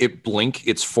see it blink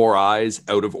its 4 eyes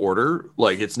out of order.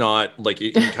 Like it's not like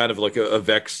kind of like a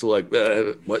vex, like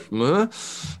what?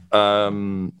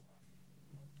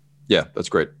 Yeah, that's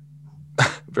great.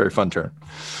 Very fun turn.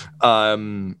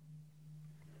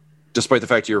 Despite the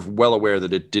fact you're well aware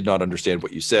that it did not understand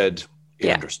what you said,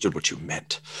 It understood what you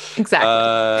meant.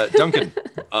 Exactly. Duncan,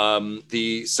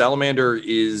 the salamander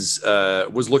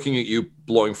was looking at you,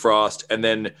 blowing frost, and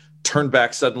then turned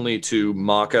back suddenly to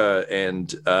Maka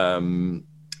and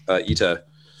Ita.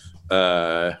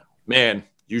 Man,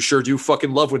 you sure do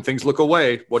fucking love when things look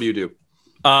away. What do you do?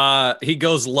 He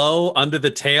goes low under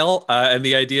the tail, and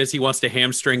the idea is he wants to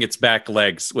hamstring its back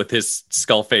legs with his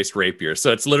skull-faced rapier.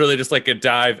 So it's literally just like a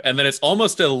dive, and then it's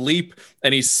almost a leap,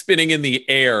 and he's spinning in the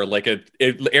air like a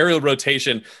aerial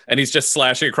rotation, and he's just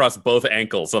slashing across both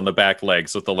ankles on the back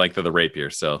legs with the length of the rapier.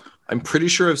 So I'm pretty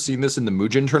sure I've seen this in the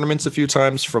Muujin tournaments a few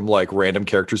times from like random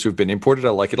characters who've been imported. I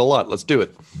like it a lot. Let's do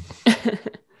it.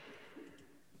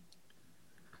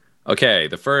 Okay,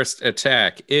 the first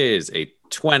attack is a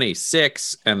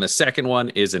 26, and the second one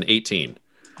is an 18.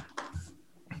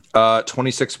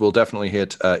 26 will definitely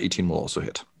hit. 18 will also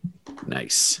hit.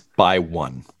 Nice. By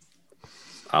 1.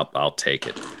 I'll take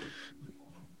it.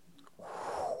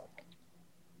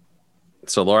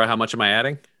 So, Laura, how much am I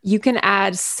adding? You can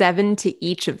add 7 to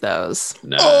each of those.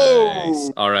 Nice.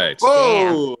 Oh! All right.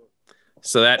 Oh!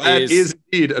 So that is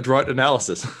indeed a Druid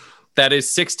analysis. That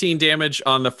is 16 damage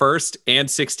on the first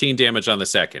and 16 damage on the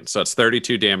second. So it's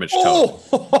 32 damage total.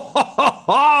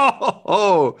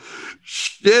 Oh,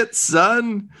 shit,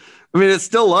 son. I mean, it's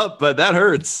still up, but that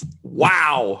hurts.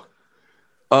 Wow.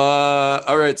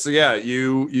 All right. So yeah,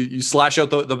 you slash out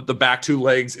the back 2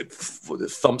 legs. It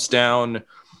thumps down.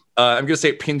 I'm gonna say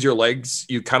it pins your legs.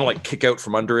 You kind of like kick out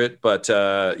from under it, but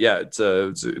yeah, it's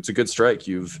a good strike.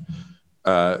 You've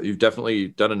definitely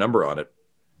done a number on it.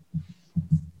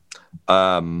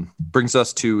 Brings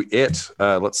us to it.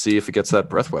 Let's see if it gets that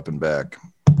breath weapon back.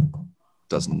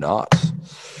 Does not.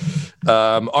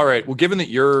 All right. Well, given that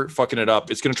you're fucking it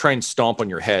up, it's going to try and stomp on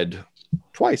your head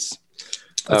twice.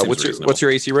 What's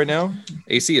your AC right now?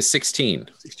 AC is 16.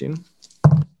 16.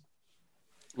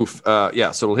 Oof.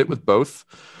 Yeah. So it'll hit with both.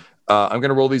 I'm going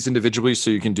to roll these individually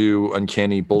so you can do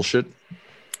uncanny bullshit.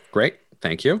 Great.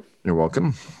 Thank you. You're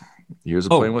welcome. Years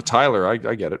of playing with Tyler. I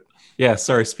get it. Yeah,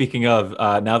 sorry. Speaking of,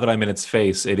 now that I'm in its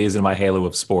face, it is in my halo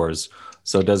of spores.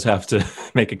 So it does have to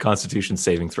make a Constitution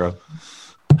saving throw.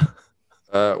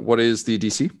 What is the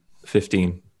DC?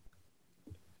 15.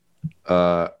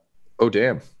 Oh,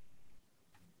 damn.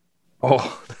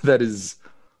 Oh, that is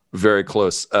very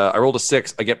close. I rolled a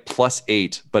 6. I get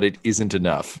 +8, but it isn't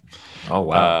enough. Oh,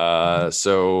 wow.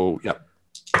 So, yeah.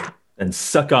 And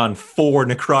suck on 4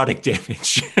 necrotic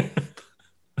damage.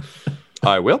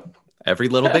 I will. Every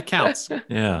little bit counts.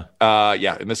 Yeah.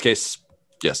 Yeah, in this case,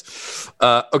 yes.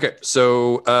 Okay,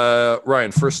 so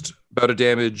Ryan, first bout of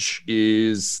damage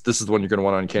is the one you're going to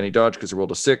want on Uncanny Dodge because you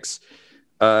rolled a 6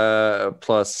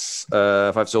 plus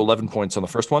 5, so 11 points on the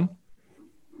first one.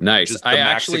 Nice. I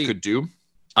actually could do.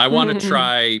 I want to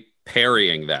try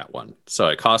parrying that one. So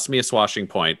it costs me a swashing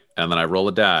point, and then I roll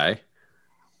a die.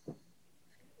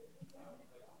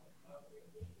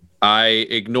 I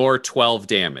ignore 12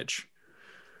 damage.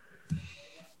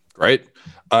 Right.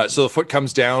 So the foot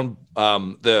comes down,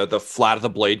 the flat of the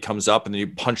blade comes up, and then you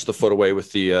punch the foot away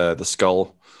with the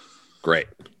skull. Great.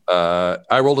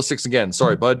 I rolled a 6 again.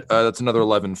 Sorry, bud. That's another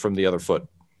 11 from the other foot.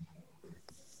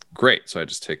 Great. So I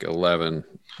just take 11.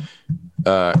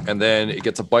 And then it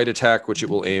gets a bite attack, which it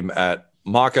will aim at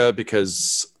Maka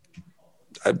because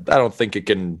I don't think it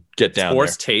can get down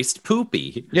Spores there. Taste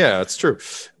poopy. Yeah, that's true.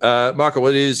 Maka,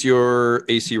 what is your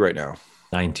AC right now?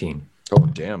 19. Oh,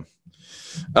 damn.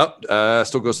 Oh,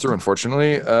 still goes through,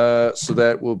 unfortunately. So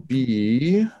that will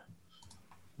be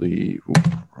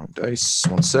wrong dice.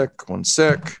 One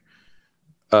sec.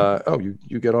 Oh,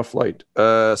 you get off light.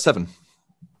 7.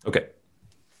 Okay.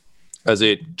 As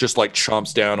it just like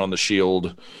chomps down on the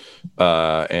shield,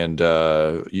 and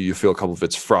you feel a couple of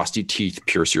its frosty teeth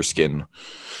pierce your skin.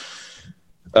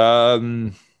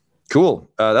 Cool.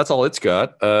 That's all it's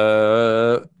got.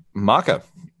 Maka.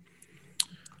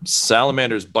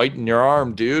 Salamander's biting your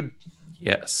arm, dude.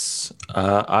 Yes.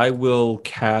 I will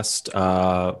cast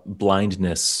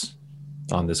blindness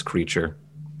on this creature.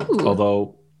 Ooh.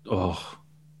 Although,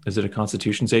 is it a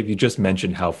Constitution save? You just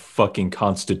mentioned how fucking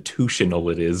constitutional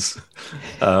it is.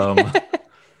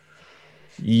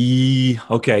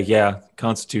 Okay, yeah.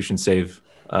 Constitution save.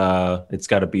 It's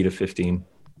got to beat a 15.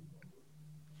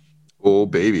 Oh,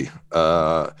 baby.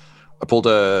 I pulled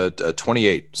a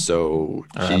 28, so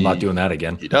I'm not doing that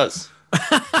again. He does.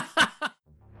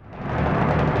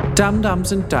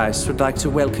 Dum-Dums and Dice would like to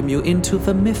welcome you into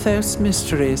the Mythos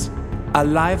Mysteries, a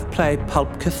live play Pulp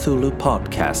Cthulhu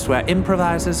podcast where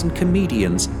improvisers and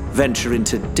comedians venture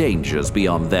into dangers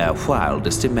beyond their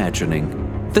wildest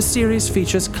imagining. The series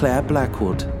features Claire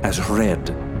Blackwood as Red,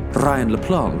 Ryan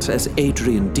LaPlante as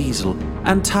Adrian Diesel,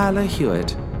 and Tyler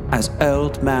Hewitt as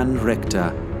Old Man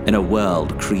Richter in a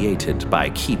world created by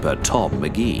keeper Tom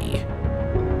McGee.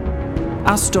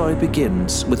 Our story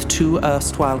begins with two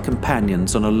erstwhile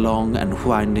companions on a long and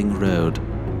winding road.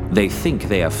 They think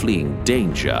they are fleeing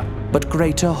danger, but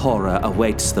greater horror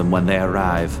awaits them when they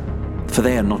arrive. For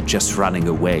they are not just running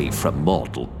away from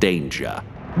mortal danger,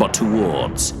 but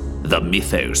towards the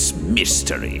Mythos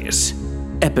Mysteries.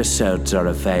 Episodes are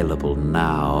available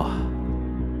now.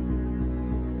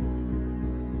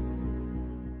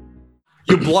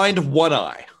 You blind one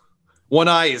eye. One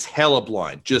eye is hella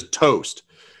blind, just toast.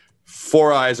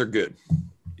 4 eyes are good.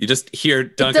 You just hear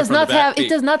Duncan from the back. It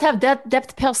does not have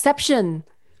depth perception.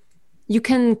 You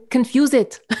can confuse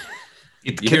it.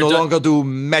 It can no longer do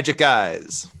magic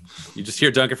eyes. You just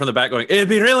hear Duncan from the back going, "It'd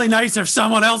be really nice if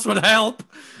someone else would help."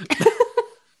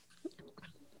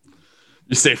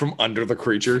 You say from under the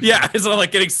creature? Yeah, it's not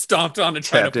like getting stomped on and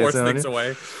trying to force things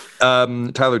away.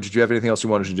 Tyler, did you have anything else you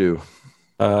wanted to do?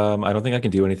 I don't think I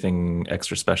can do anything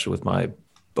extra special with my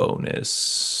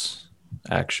bonus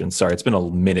action. Sorry, it's been a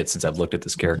minute since I've looked at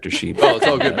this character sheet. Oh, it's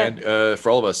all good, man. For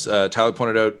all of us, Tyler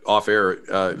pointed out off air,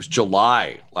 it was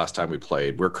July last time we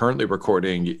played. We're currently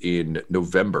recording in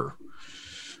November.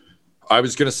 I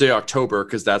was going to say October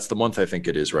because that's the month I think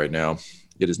it is right now.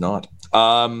 It is not.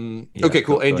 Okay,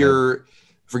 cool. And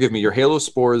forgive me, your Halo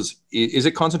spores, is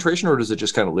it concentration or does it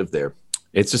just kind of live there?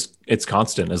 It's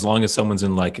constant. As long as someone's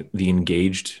in like the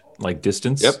engaged like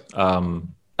distance,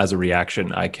 as a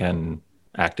reaction, I can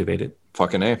activate it.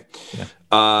 Fucking A.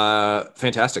 Yeah.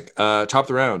 Fantastic. Top of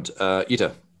the round,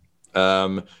 Ita.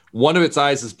 One of its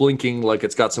eyes is blinking like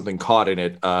it's got something caught in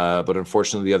it, but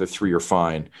unfortunately the other three are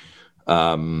fine.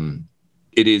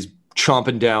 It is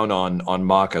chomping down on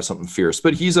Maka, something fierce,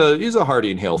 but he's a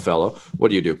hardy and hale fellow. What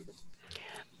do you do?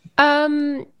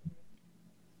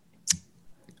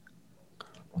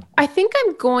 I think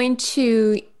I'm going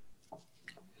to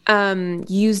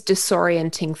use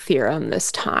disorienting theorem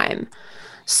this time.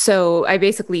 So I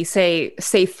basically say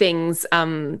things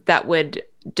that would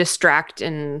distract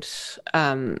and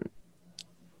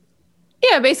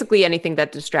basically anything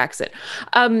that distracts it.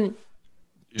 You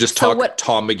just talk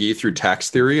Tom McGee through tax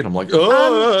theory, and I'm like,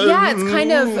 oh.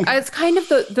 It's kind of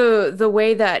the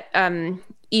way that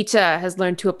Ita has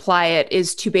learned to apply it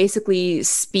is to basically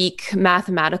speak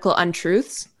mathematical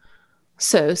untruths.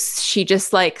 So she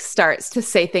just like starts to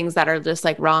say things that are just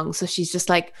like wrong. So she's just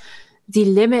like, the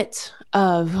limit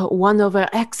of 1 over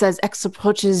x as x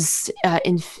approaches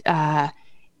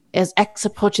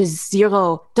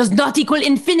zero does not equal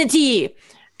infinity.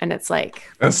 And it's like,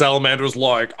 and Salamander's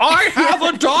like, I have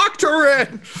a doctorate.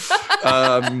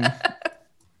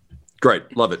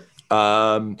 Great, love it.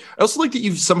 I also like that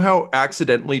you've somehow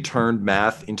accidentally turned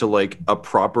math into like a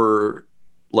proper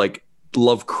like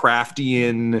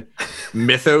Lovecraftian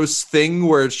mythos thing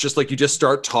where it's just like you just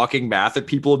start talking math at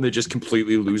people and they just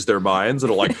completely lose their minds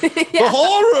and are like, the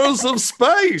horrors of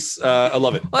space. I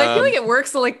love it. Well, I feel like it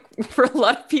works like for a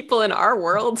lot of people in our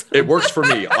world. It works for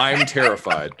me. I'm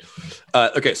terrified.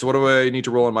 Okay, so what do I need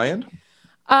to roll on my end?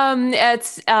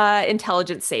 It's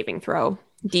intelligence saving throw,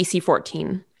 DC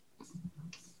 14.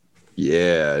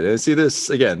 Yeah, see this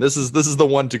again. This is the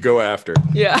one to go after.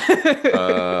 Yeah.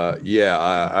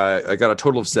 I got a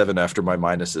total of 7 after my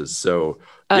minuses. So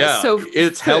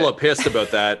it's hella pissed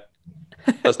about that.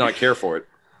 Does not care for it.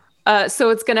 So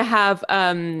it's gonna have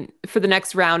for the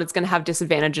next round, it's gonna have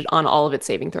disadvantage on all of its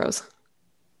saving throws.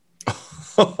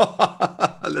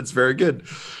 That's very good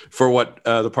for what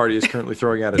the party is currently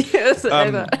throwing at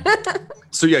it.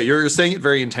 So yeah, you're saying it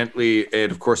very intently,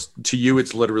 and of course, to you,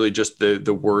 it's literally just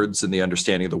the words and the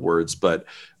understanding of the words. But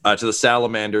to the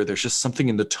salamander, there's just something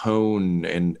in the tone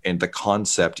and the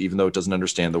concept, even though it doesn't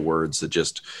understand the words. That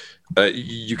just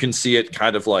you can see it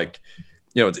kind of like,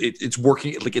 you know, it's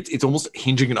working like it's almost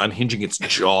hinging and unhinging its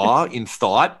jaw in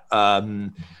thought.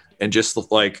 And just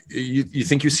like you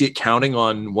think you see it counting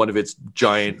on one of its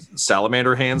giant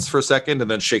salamander hands for a second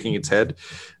and then shaking its head.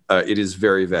 It is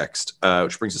very vexed,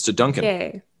 which brings us to Duncan.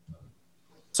 Yay.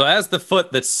 So as the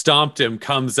foot that stomped him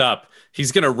comes up,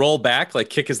 he's going to roll back, like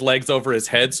kick his legs over his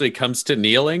head so he comes to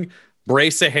kneeling,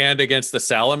 brace a hand against the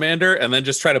salamander, and then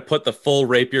just try to put the full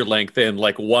rapier length in,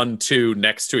 like 1-2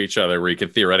 next to each other where you can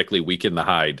theoretically weaken the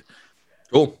hide.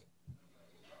 Cool.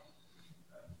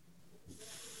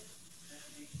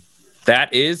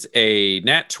 That is a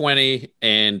nat 20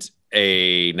 and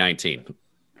a 19.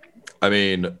 I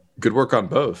mean, good work on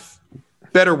both.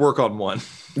 Better work on one.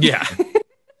 Yeah.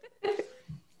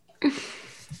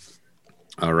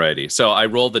 Alrighty. So I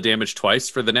rolled the damage twice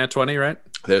for the nat 20, right?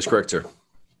 That is correct, sir.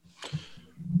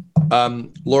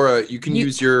 Laura, you can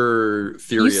use your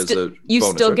theory as a bonus,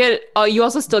 you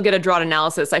also still get a drought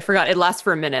analysis. I forgot it lasts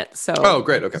for a minute. So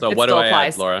great. Okay. So what do I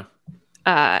add, Laura?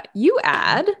 You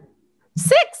add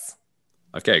 6.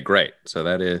 Okay, great. So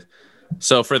that is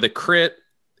for the crit,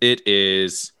 it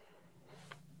is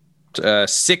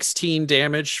 16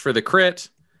 damage for the crit,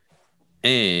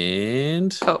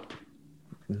 and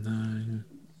 9,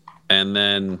 and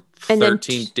then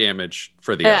 13 damage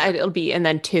for the other. It'll be and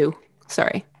then 2.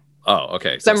 Sorry. Oh,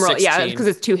 okay. So because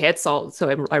it's 2 hits, so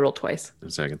I rolled twice. A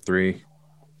second, 3,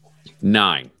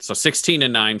 9. So 16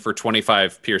 and 9 for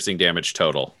 25 piercing damage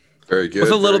total. Very good.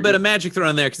 With a little bit of magic thrown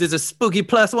in there because it's a spooky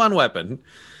 +1 weapon.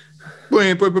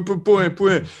 This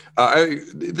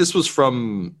was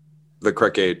from the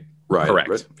Crackgate ride, correct?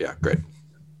 Right? Yeah, great.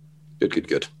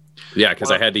 Good. Yeah, because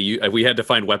we had to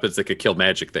find weapons that could kill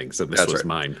magic things, and this was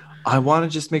mine. I want to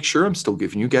just make sure I'm still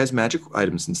giving you guys magic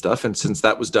items and stuff, and since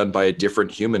that was done by a different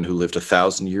human who lived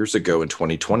 1,000 years ago in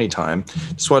 2020 time,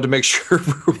 just wanted to make sure.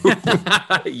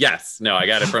 Yes, no, I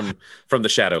got it from the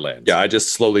Shadowlands. Yeah, I just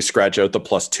slowly scratch out the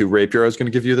 +2 rapier I was going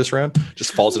to give you this round.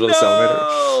 Just falls into the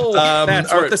salamander.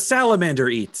 That's what the salamander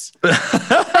eats.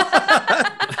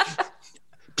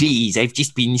 Please, I've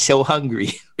just been so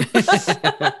hungry.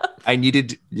 I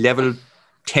needed level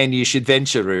 10-ish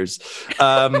adventurers.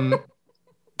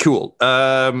 Cool.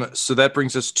 So that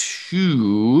brings us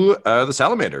to the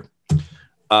salamander.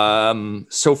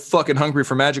 So fucking hungry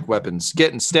for magic weapons.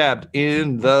 Getting stabbed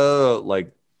in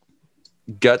the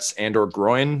guts and or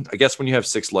groin. I guess when you have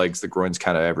 6 legs, the groin's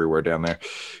kind of everywhere down there.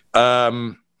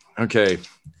 Okay.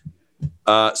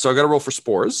 So I got to roll for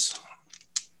spores.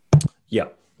 Yeah.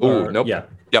 Oh, nope. Yeah.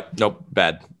 Yep. Nope.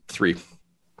 Bad. 3.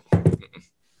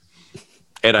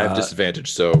 And I have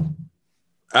disadvantage, so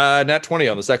nat 20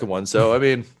 on the second one. So I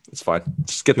mean, it's fine.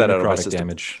 Just get that out of my system.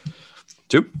 Damage.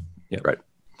 2. Yeah. Right.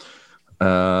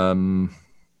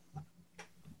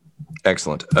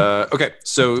 Excellent. Okay.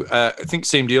 So I think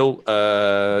same deal.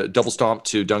 Double stomp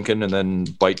to Duncan and then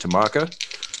bite to Maka.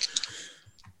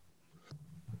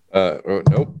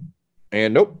 Nope.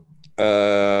 And nope.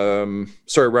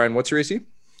 Sorry, Ryan. What's your AC?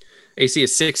 AC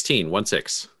is 16.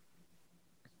 1/6.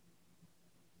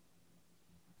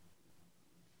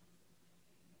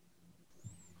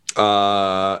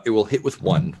 It will hit with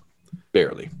 1,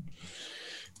 barely.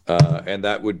 And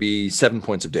that would be 7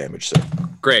 points of damage. So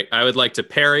great. I would like to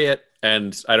parry it,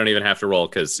 and I don't even have to roll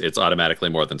because it's automatically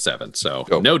more than 7. So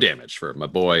no damage for my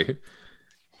boy.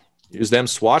 Use them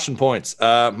swashing points.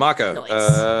 Maka, nice.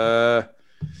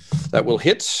 That will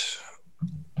hit.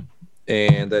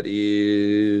 And that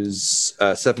is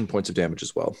 7 points of damage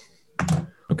as well.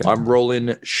 Okay. I'm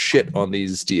rolling shit on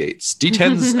these D8s.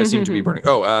 D10s I seem to be burning.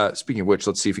 Oh, speaking of which,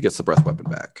 let's see if he gets the breath weapon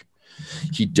back.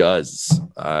 He does.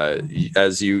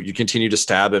 As you continue to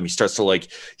stab him, he starts to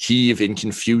heave in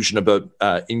confusion about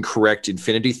incorrect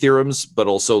infinity theorems, but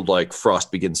also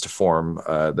frost begins to form,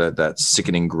 that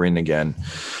sickening grin again.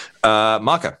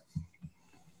 Maka.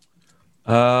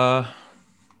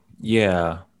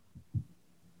 Yeah.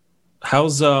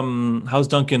 How's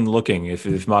Duncan looking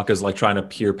if Maka's trying to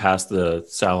peer past the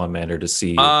salamander to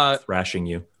see thrashing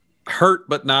you? Hurt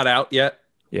but not out yet.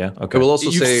 Yeah. Okay. I will also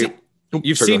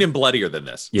you've seen him bloodier than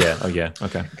this. Yeah. Oh yeah.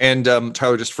 Okay. And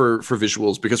Tyler, just for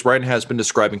visuals, because Ryan has been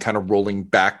describing kind of rolling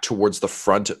back towards the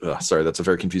front. Sorry, that's a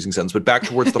very confusing sentence, but back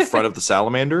towards the front of the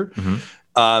salamander.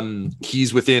 Mm-hmm.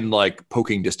 He's within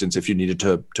poking distance if you needed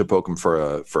to poke him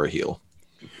for a heal.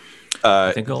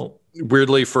 I think I'll.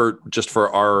 Weirdly, for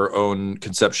our own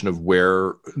conception of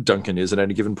where Duncan is at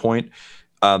any given point,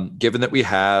 given that we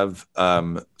have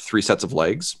 3 sets of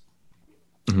legs,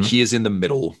 mm-hmm. he is in the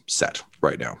middle set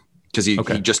right now because he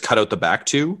just cut out the back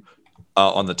 2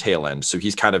 on the tail end, so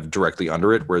he's kind of directly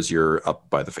under it, whereas you're up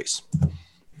by the face.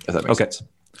 If that makes sense.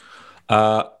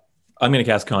 I'm going to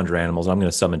cast Conjure Animals. I'm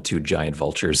going to summon 2 giant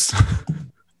vultures.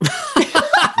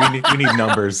 we need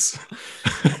numbers.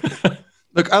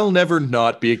 Look, I'll never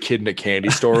not be a kid in a candy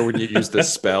store when you use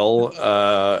this spell.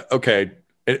 Okay.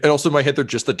 And also in my head, they're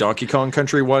just the Donkey Kong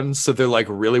Country ones. So they're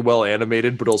really well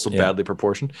animated, but also badly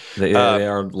proportioned. They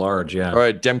are large, yeah. All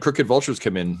right. Dem Crooked Vultures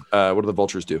come in. What do the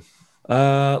vultures do?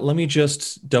 Let me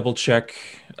just double check.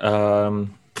 The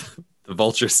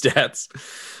vulture stats.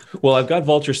 Well, I've got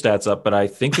vulture stats up, but I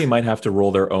think they might have to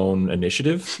roll their own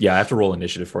initiative. Yeah, I have to roll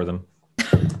initiative for them.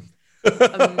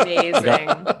 Amazing.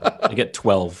 I get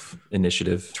 12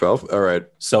 initiative. 12? All right.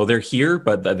 So they're here,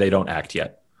 but they don't act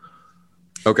yet.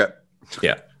 Okay.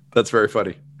 Yeah. That's very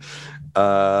funny.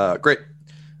 Great.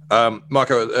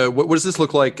 Mako, what does this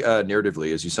look like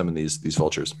narratively as you summon these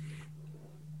vultures?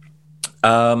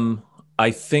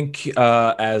 I think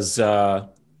as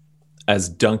as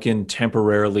Duncan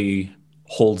temporarily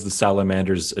holds the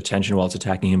salamander's attention while it's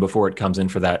attacking him before it comes in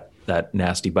for that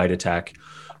nasty bite attack.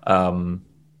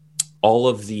 All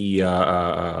of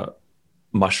the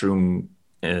mushrooms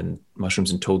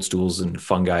and toadstools and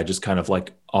fungi just kind of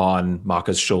like on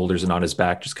Maka's shoulders and on his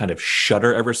back just kind of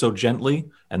shudder ever so gently,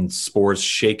 and spores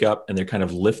shake up and they're kind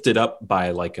of lifted up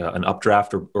by like an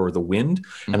updraft or the wind,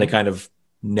 and they kind of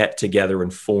net together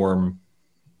and form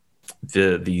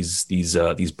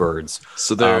these birds.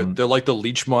 So they're like the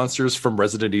leech monsters from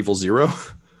Resident Evil 0.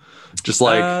 Just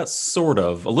like sort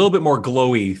of a little bit more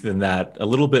glowy than that, a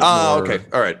little bit more. Okay,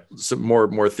 all right, so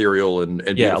more ethereal and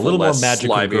yeah, a little more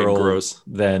magical slimy girl and gross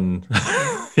than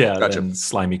than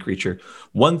slimy creature.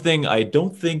 One thing I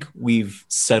don't think we've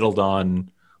settled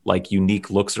on like unique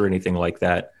looks or anything like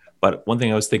that, but one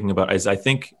thing I was thinking about is I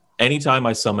think anytime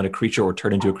I summon a creature or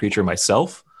turn into a creature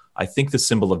myself, I think the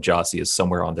symbol of Jossie is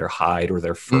somewhere on their hide or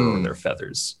their fur or their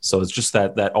feathers. So it's just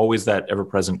that always that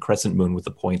ever-present crescent moon with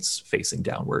the points facing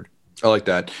downward. I like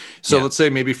that. So let's say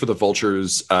maybe for the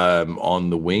vultures on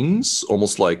the wings,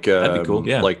 almost like that'd be cool.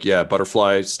 Yeah, like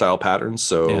butterfly style patterns.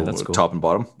 So that's cool. Top and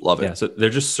bottom, love it. Yeah, so they're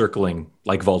just circling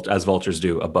like as vultures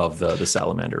do above the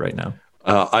salamander right now.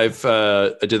 I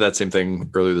did that same thing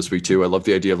earlier this week too. I love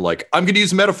the idea of like, I'm going to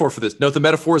use a metaphor for this. No, the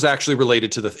metaphor is actually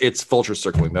related to it's vulture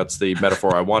circling. That's the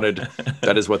metaphor I wanted.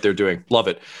 That is what they're doing. Love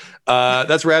it.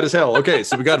 That's rad as hell. Okay,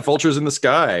 so we got vultures in the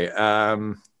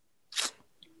sky.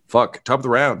 Top of the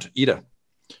round, Ida.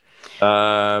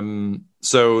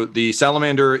 So the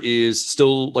salamander is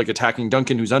still like attacking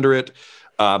Duncan, who's under it.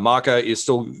 Maka is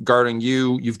still guarding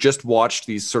you. You've just watched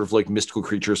these sort of like mystical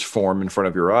creatures form in front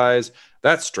of your eyes.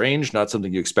 That's strange. Not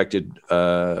something you expected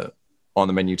on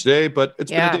the menu today, but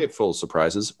it's been a day full of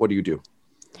surprises. What do you do?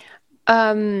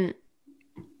 I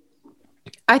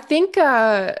think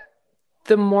the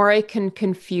more I can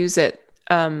confuse it,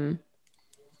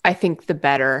 I think the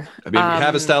better. I mean, we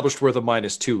have established where the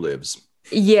 -2 lives.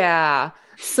 Yeah.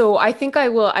 So I think I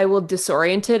will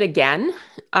disorient it again.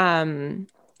 And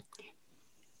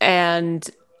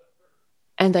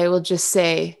I will just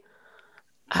say,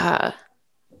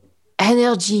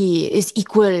 energy is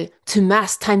equal to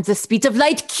mass times the speed of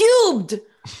light cubed.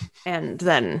 And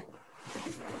then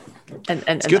and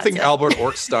it's a good thing Albert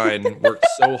Orkstein worked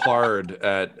so hard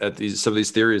at some of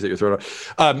these theories that you're throwing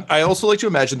out. I also like to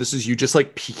imagine this is you just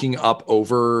like peeking up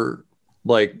over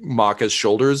like Maka's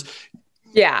shoulders.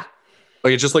 Yeah.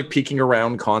 Like it's just like peeking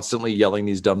around constantly yelling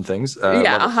these dumb things.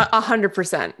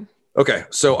 100%. Okay,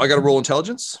 so I got to roll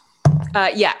intelligence.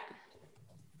 Yeah.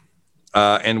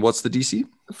 And what's the DC?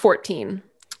 14.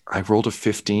 I rolled a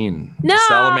 15. No! The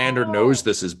salamander knows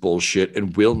this is bullshit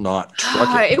and will not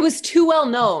truck it. It was too well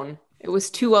known.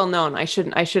 I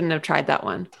shouldn't have tried that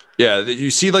one. Yeah,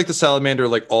 you see like the salamander,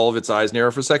 like all of its eyes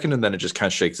narrow for a second, and then it just kind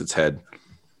of shakes its head.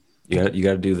 You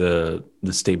got to do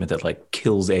the statement that like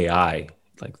kills AI.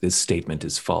 Like this statement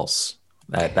is false.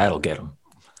 That'll get them.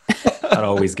 That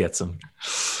always gets them.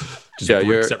 Just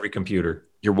breaks every computer.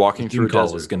 You're walking through a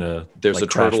desert. Is gonna, there's like, a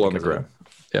turtle on the ground.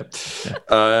 Yeah.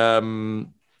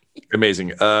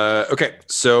 Amazing. Okay,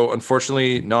 so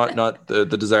unfortunately, not the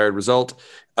desired result.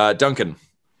 Duncan.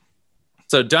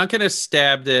 So Duncan has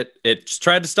stabbed it. It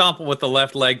tried to stomp him with the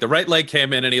left leg. The right leg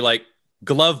came in and he like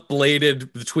glove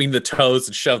bladed between the toes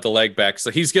and shoved the leg back.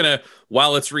 So he's gonna,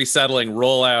 while it's resettling,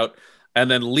 roll out and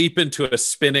then leap into a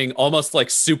spinning, almost like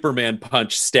Superman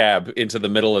punch stab into the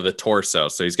middle of the torso.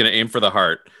 So he's gonna aim for the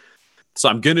heart. So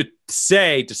I'm going to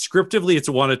say descriptively it's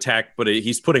one attack, but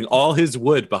he's putting all his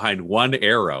wood behind one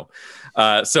arrow.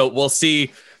 So we'll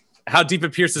see how deep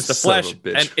it pierces the flesh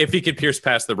and if he can pierce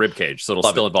past the rib cage. So it'll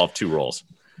still involve 2 rolls.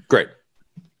 Great.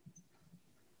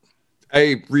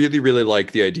 I really, really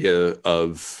like the idea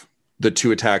of the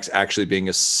 2 attacks actually being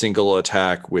a single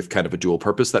attack with kind of a dual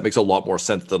purpose. That makes a lot more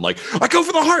sense than like, I go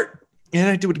for the heart and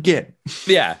I do it again.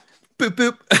 Yeah. Boop,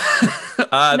 boop.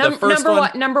 The first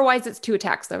one, number-wise, it's 2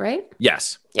 attacks, though, right?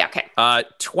 Yes. Yeah, okay.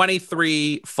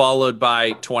 23 followed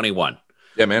by 21.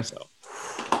 Yeah, man. So.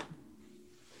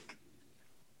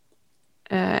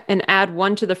 And add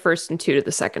 1 to the first and 2 to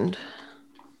the second.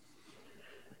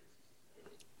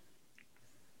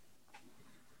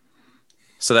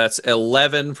 So that's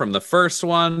 11 from the first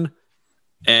one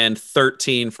and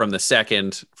 13 from the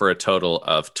second for a total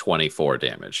of 24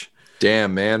 damage.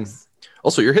 Damn, man.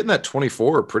 Also, you're hitting that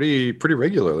 24 pretty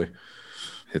regularly.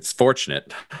 It's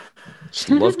fortunate.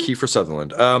 Just love Kiefer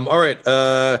Sutherland. All right.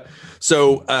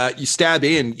 So you stab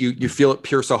in, you feel it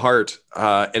pierce a heart.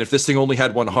 And if this thing only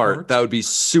had 1 heart, that would be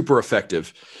super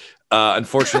effective.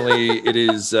 Unfortunately, it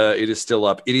is still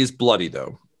up. It is bloody,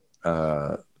 though.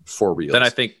 For real. Then I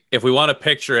think if we want to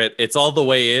picture it, it's all the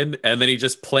way in, and then he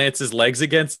just plants his legs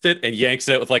against it and yanks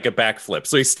it out with like a backflip.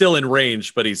 So he's still in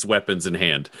range, but he's weapons in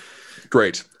hand.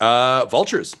 Great.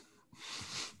 Vultures.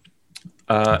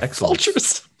 Excellent.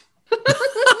 Vultures.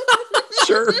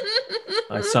 Sure.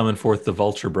 I summon forth the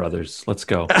Vulture Brothers. Let's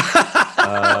go.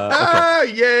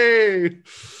 Okay. Yay.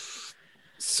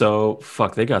 So,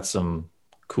 they got some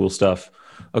cool stuff.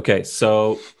 Okay,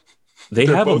 so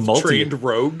They're have both trained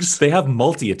rogues. They have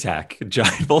multi-attack.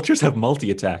 Giant vultures have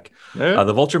multi-attack. Yeah.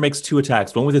 The vulture makes 2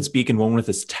 attacks, one with its beak and one with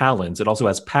its talons. It also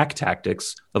has pack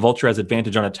tactics. The vulture has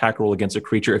advantage on attack roll against a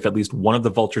creature if at least one of the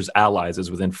vulture's allies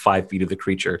is within 5 feet of the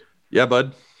creature. Yeah,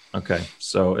 bud. Okay,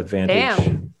 so advantage.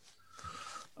 Damn.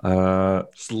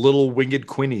 It's little winged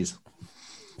quinnies.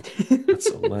 That's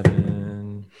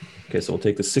 11. Okay, so we'll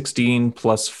take the 16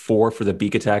 plus 4 for the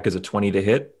beak attack as a 20 to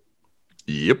hit.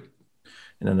 Yep.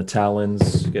 And then the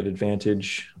talons get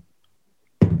advantage.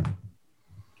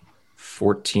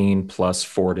 14 plus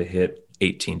 4 to hit,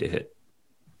 18 to hit.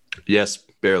 Yes,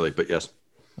 barely, but yes.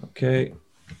 Okay.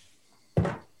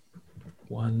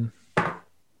 1.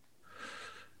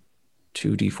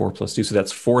 2d4 plus 2. So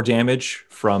that's 4 damage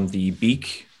from the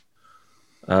beak.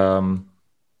 And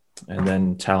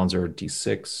then talons are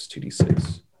d6,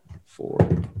 2d6,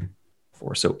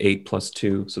 4. So 8 plus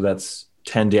 2. So that's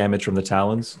 10 damage from the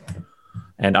talons.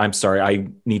 And I'm sorry, I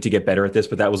need to get better at this,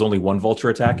 but that was only 1 vulture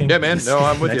attacking. Yeah, man. No,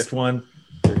 I'm with you. Next one,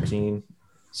 13.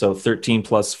 So 13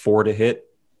 plus 4 to hit.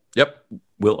 Yep.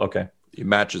 Okay. He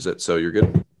matches it, so you're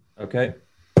good. Okay.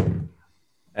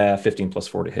 15 plus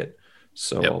 4 to hit.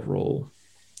 So I'll roll.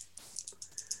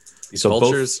 These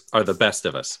vultures are the best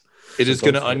of us. It is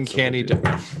going to uncanny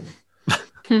dodge.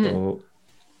 So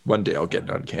one day I'll get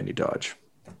an uncanny dodge.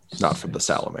 Not from the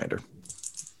salamander.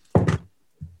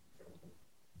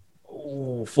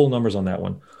 Oh, full numbers on that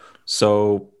one.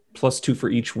 So plus 2 for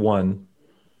each one.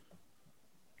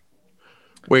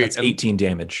 Wait, that's 18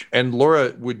 damage. And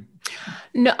Laura would.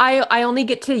 No, I only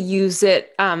get to use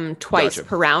it twice Gotcha.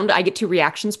 per round. I get 2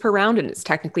 reactions per round, and it's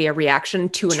technically a reaction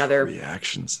to another.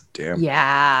 Reactions. Damn.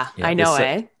 Yeah, I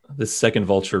know, This second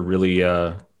vulture really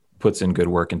puts in good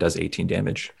work and does 18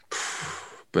 damage.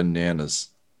 Bananas.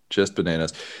 Just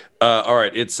bananas. All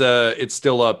right, it's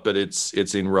still up, but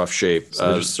it's in rough shape. So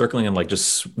they're just circling and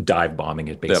just dive bombing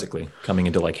it, basically. Coming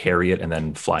into harry it and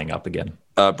then flying up again.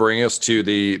 Bring us to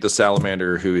the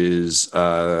salamander, who is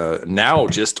now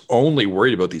just only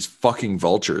worried about these fucking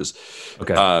vultures.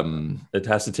 Okay. It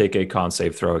has to take a con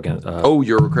save throw again.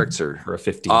 You're correct, sir. For a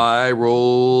 15. I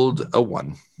rolled a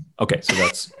 1. Okay, so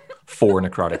that's 4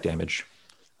 necrotic damage.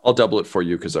 I'll double it for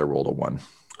you because I rolled a 1.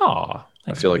 Aw.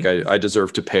 I feel like I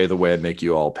deserve to pay the way I make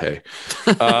you all pay.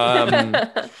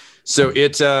 So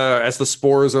it as the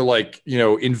spores are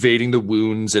invading the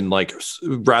wounds and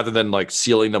rather than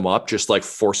sealing them up, just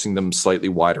forcing them slightly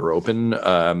wider open,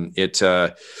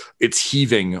 it's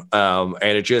heaving and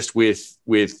it just with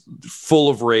full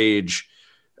of rage.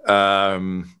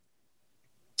 I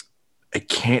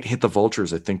can't hit the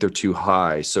vultures. I think they're too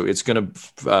high, so it's gonna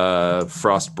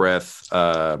frost breath.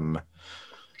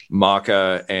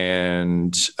 Maka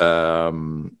and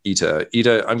Ita.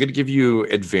 Ita, I'm going to give you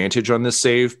advantage on this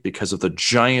save because of the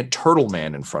giant turtle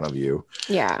man in front of you.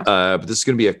 Yeah. But this is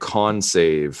going to be a con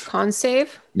save. Con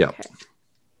save? Yeah. Okay.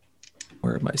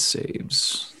 Where are my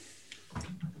saves?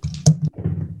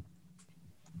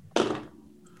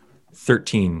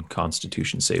 13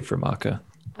 Constitution save for Maka.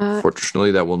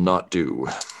 Fortunately, that will not do.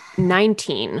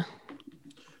 19.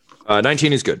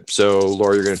 19 is good. So,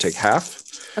 Laura, you're going to take half.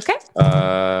 Okay.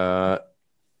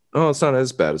 It's not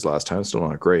as bad as last time. Still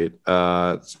not great.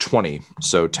 It's 20.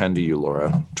 So 10 to you,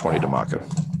 Laura. 20 to Maka.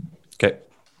 Okay.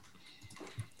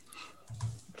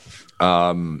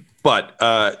 But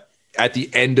at the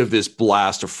end of this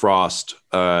blast of frost,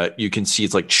 you can see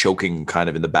it's choking kind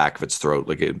of in the back of its throat.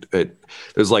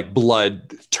 There's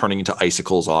blood turning into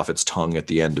icicles off its tongue at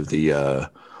the end of the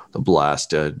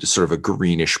blast. Just sort of a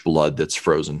greenish blood that's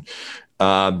frozen.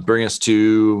 Bring us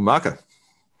to Maka.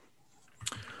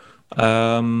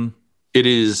 It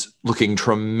is looking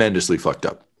tremendously fucked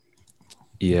up.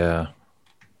 Yeah.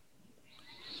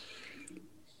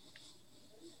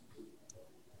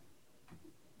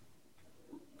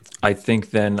 I think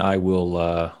then I will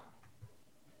I'll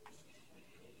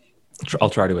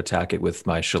try to attack it with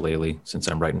my shillelagh since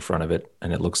I'm right in front of it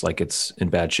and it looks like it's in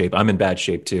bad shape. I'm in bad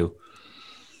shape too.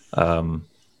 But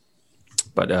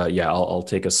I'll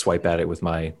take a swipe at it with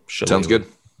my shillelagh. Sounds good.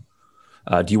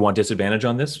 Do you want disadvantage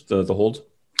on this, the hold?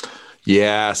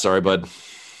 Yeah, sorry, bud.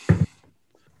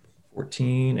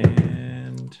 14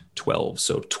 and 12.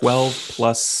 So 12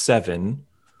 plus 7.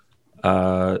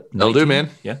 That'll do, man.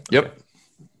 Yeah? Yep.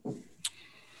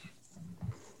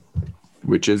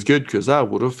 Which is good because I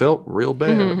would have felt real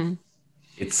bad. Mm-hmm.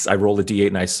 I rolled a d8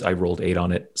 and I rolled 8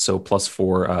 on it. So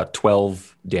 +4,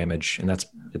 12 damage, and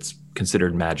it's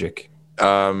considered magic.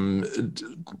 Let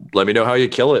me know how you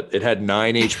kill it. It had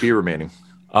 9 HP remaining.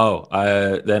 Oh,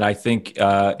 then I think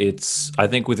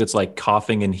with its like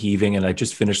coughing and heaving, and I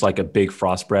just finished like a big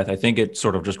frost breath. I think it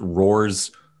sort of just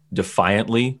roars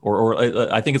defiantly, or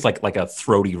I think it's like a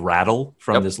throaty rattle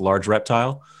from this large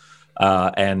reptile,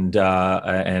 and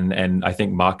I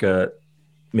think Maka,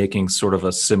 making sort of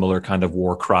a similar kind of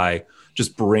war cry,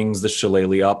 just brings the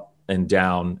shillelagh up and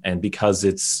down, and because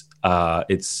it's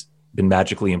been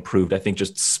magically improved, I think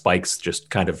just spikes just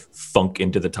kind of thunk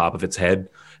into the top of its head.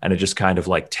 And it just kind of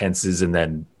like tenses, and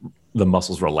then the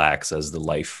muscles relax as the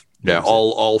life. Yeah,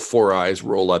 all 4 eyes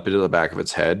roll up into the back of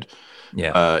its head.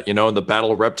 Yeah, in the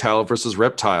battle of reptile versus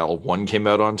reptile, one came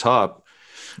out on top.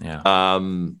 Yeah.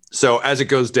 So as it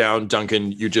goes down,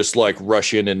 Duncan, you just like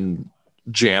rush in and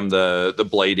jam the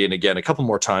blade in again a couple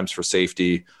more times for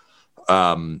safety.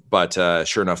 But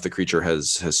sure enough, the creature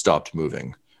has stopped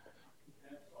moving.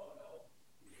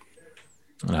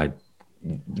 And I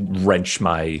wrench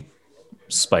my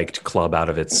spiked club out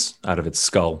of its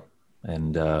skull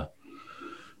and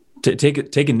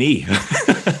take a knee.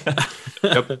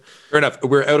 Yep. Fair enough.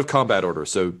 We're out of combat order,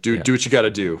 so do what you got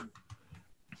to do.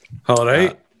 All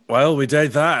right. Well, we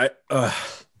did that.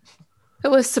 It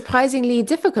was surprisingly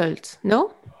difficult,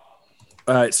 no?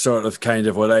 It's sort of kind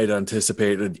of what I'd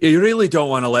anticipated. You really don't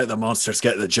want to let the monsters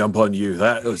get the jump on you.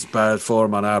 That was bad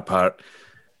form on our part.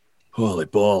 Holy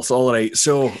balls. All right,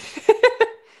 so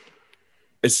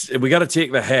we got to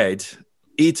take the head.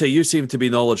 Ita, you seem to be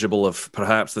knowledgeable of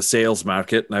perhaps the sales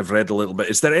market, and I've read a little bit.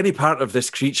 Is there any part of this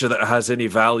creature that has any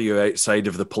value outside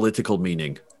of the political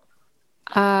meaning?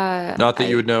 Not that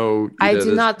you would know. I have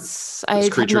not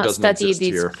studied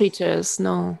these creatures,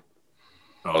 no.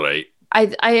 All right.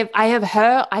 I have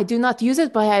heard, I do not use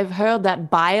it, but I've heard that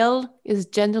bile is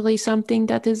generally something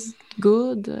that is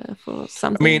good for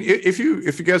something. I mean, if you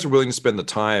guys are willing to spend the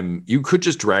time, you could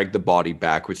just drag the body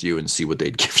back with you and see what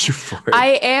they'd give you for it.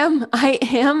 I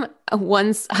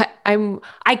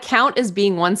count as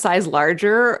being one size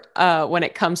larger when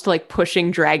it comes to like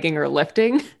pushing, dragging, or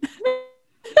lifting.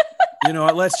 You know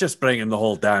what? Let's just bring in the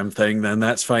whole damn thing then.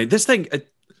 That's fine. This thing...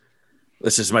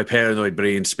 This is my paranoid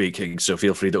brain speaking, so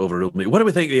feel free to overrule me. What do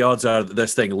we think the odds are that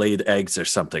this thing laid eggs or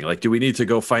something? Like, do we need to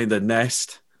go find a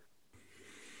nest?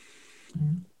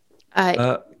 Can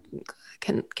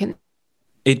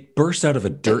it burst out of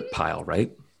a dirt pile,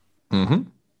 right? Mm-hmm.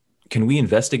 Can we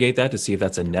investigate that to see if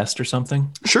that's a nest or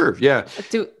something? Sure, yeah.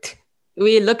 Do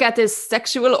we look at his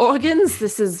sexual organs?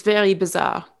 This is very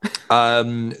bizarre. A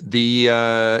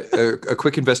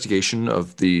quick investigation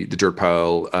of the dirt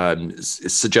pile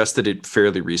suggests that it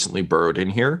fairly recently burrowed in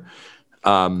here.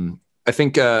 I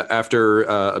think after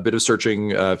a bit of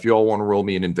searching, if you all want to roll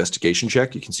me an investigation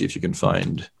check, you can see if you can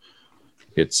find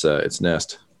its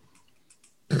nest.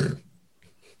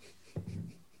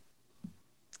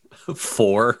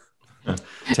 4.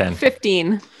 10.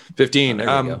 15. 15.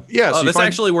 Yeah. So this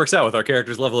actually works out with our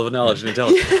character's level of knowledge and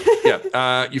intelligence.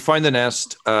 Yeah. You find the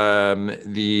nest.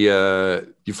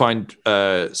 You find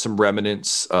some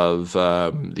remnants of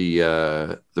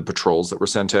the patrols that were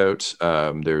sent out.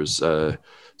 There's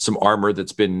some armor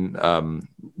that's been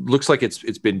looks like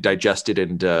it's been digested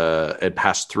and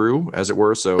passed through, as it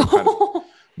were. So kind of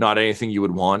not anything you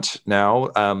would want now.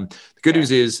 The good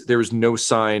news is there is no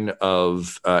sign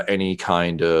of any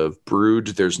kind of brood.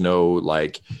 There's no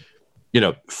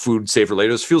food saved or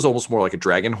later. This feels almost more like a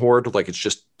dragon horde. Like it's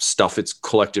just stuff it's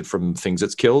collected from things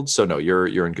it's killed. So no,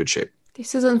 you're in good shape.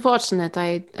 This is unfortunate.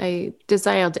 I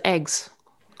desired eggs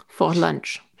for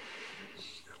lunch.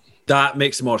 That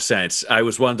makes more sense. I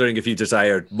was wondering if you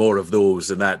desired more of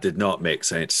those, and that did not make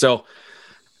sense. So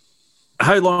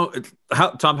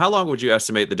Tom, how long would you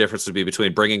estimate the difference would be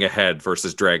between bringing a head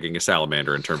versus dragging a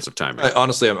salamander in terms of timing?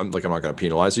 Honestly, I'm not going to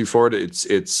penalize you for it.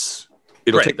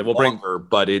 It'll take longer,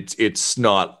 but it's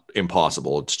not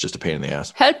impossible. It's just a pain in the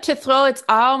ass. Help to throw its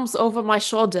arms over my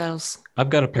shoulders. I've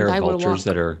got a pair of vultures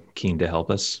that are keen to help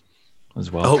us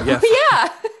as well. Oh, yeah. Yeah.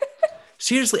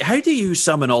 Seriously, how do you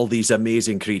summon all these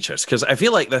amazing creatures? Because I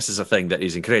feel like this is a thing that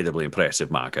is incredibly impressive,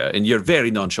 Maka, and you're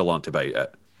very nonchalant about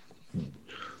it.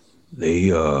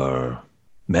 They are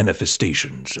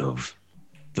manifestations of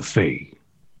the Fae,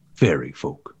 fairy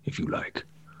folk, if you like.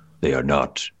 They are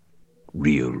not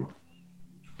real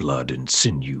blood and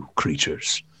sinew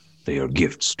creatures. They are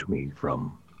gifts to me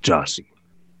from Jasi,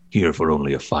 here for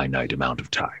only a finite amount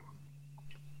of time.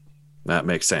 That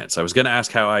makes sense. I was going to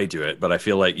ask how I do it, but I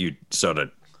feel like you sort of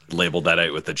labeled that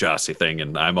out with the Jasi thing,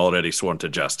 and I'm already sworn to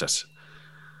justice.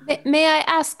 May I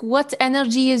ask what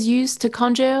energy is used to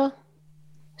conjure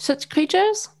such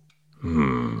creatures?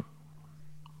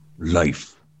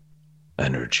 Life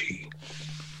energy.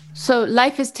 So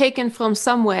life is taken from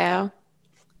somewhere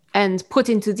and put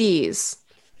into these.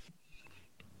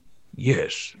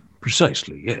 Yes,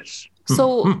 precisely, yes.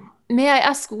 So may I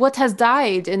ask what has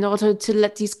died in order to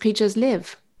let these creatures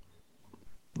live?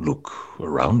 Look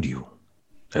around you.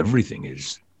 Everything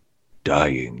is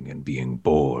dying and being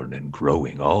born and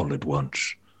growing all at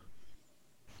once.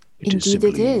 Indeed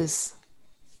it is.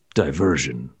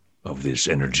 Diversion of this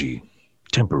energy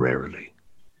temporarily.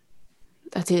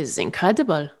 That is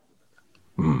incredible.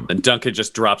 And Duncan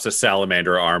just drops a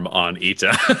salamander arm on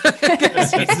Ita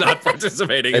because he's not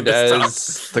participating in this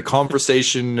as the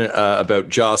conversation about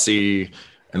Jossie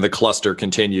and the cluster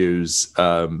continues,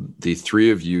 the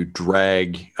three of you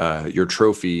drag your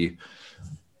trophy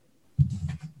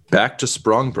back to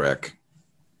Sprongbreck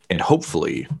and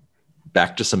hopefully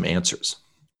back to some answers.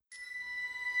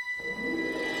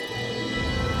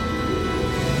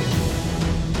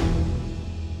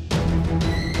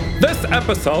 This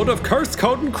episode of Curse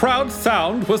Code and Crowd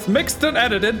Sound was mixed and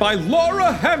edited by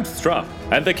Laura Hamstra,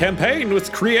 and the campaign was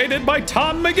created by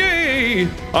Tom McGee.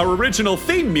 Our original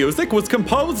theme music was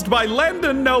composed by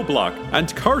Landon Noblock,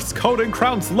 and Curse Code and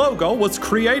Crown's logo was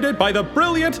created by the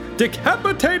brilliant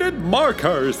Decapitated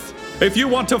Markers. If you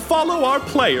want to follow our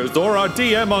players or our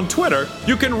DM on Twitter,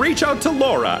 you can reach out to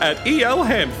Laura at EL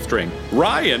Hamstring,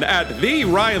 Ryan at the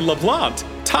Ryan LaPlante,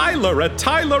 Tyler at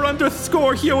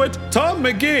Tyler_Hewitt, Tom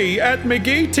McGee at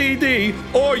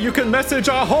McGeeTD, or you can message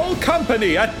our whole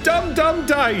company at Dum Dum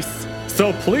Dice.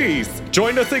 So please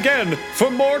join us again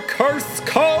for more Curse,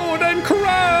 Code, and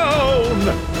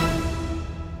Crown!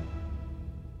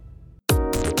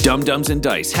 Dum Dums and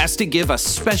Dice has to give a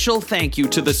special thank you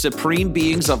to the supreme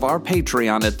beings of our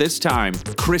Patreon at this time: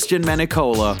 Christian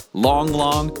Menicola,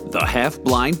 Long, The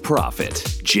Half-Blind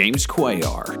Prophet, James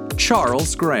Cuellar,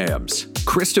 Charles Grams,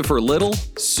 Christopher Little,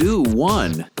 Sue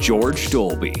One, George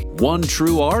Dolby, One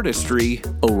True Artistry,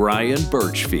 Orion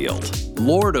Birchfield,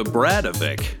 Lord of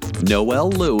Bradovic, Noel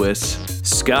Lewis,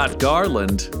 Scott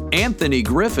Garland, Anthony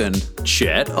Griffin,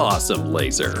 Chet Awesome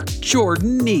Laser,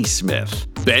 Jordan Neesmith,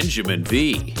 Benjamin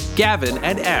V, Gavin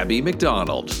and Abby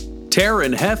McDonald,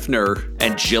 Taryn Hefner,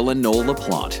 and Jill and Noel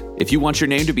LaPlante. If you want your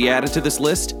name to be added to this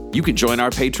list, you can join our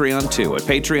Patreon too at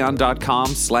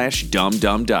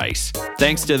patreon.com/dumdumdice.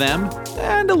 Thanks to them,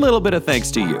 and a little bit of thanks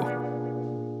to you.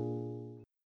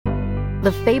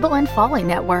 The Fable and Folly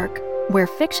Network, where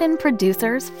fiction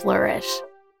producers flourish.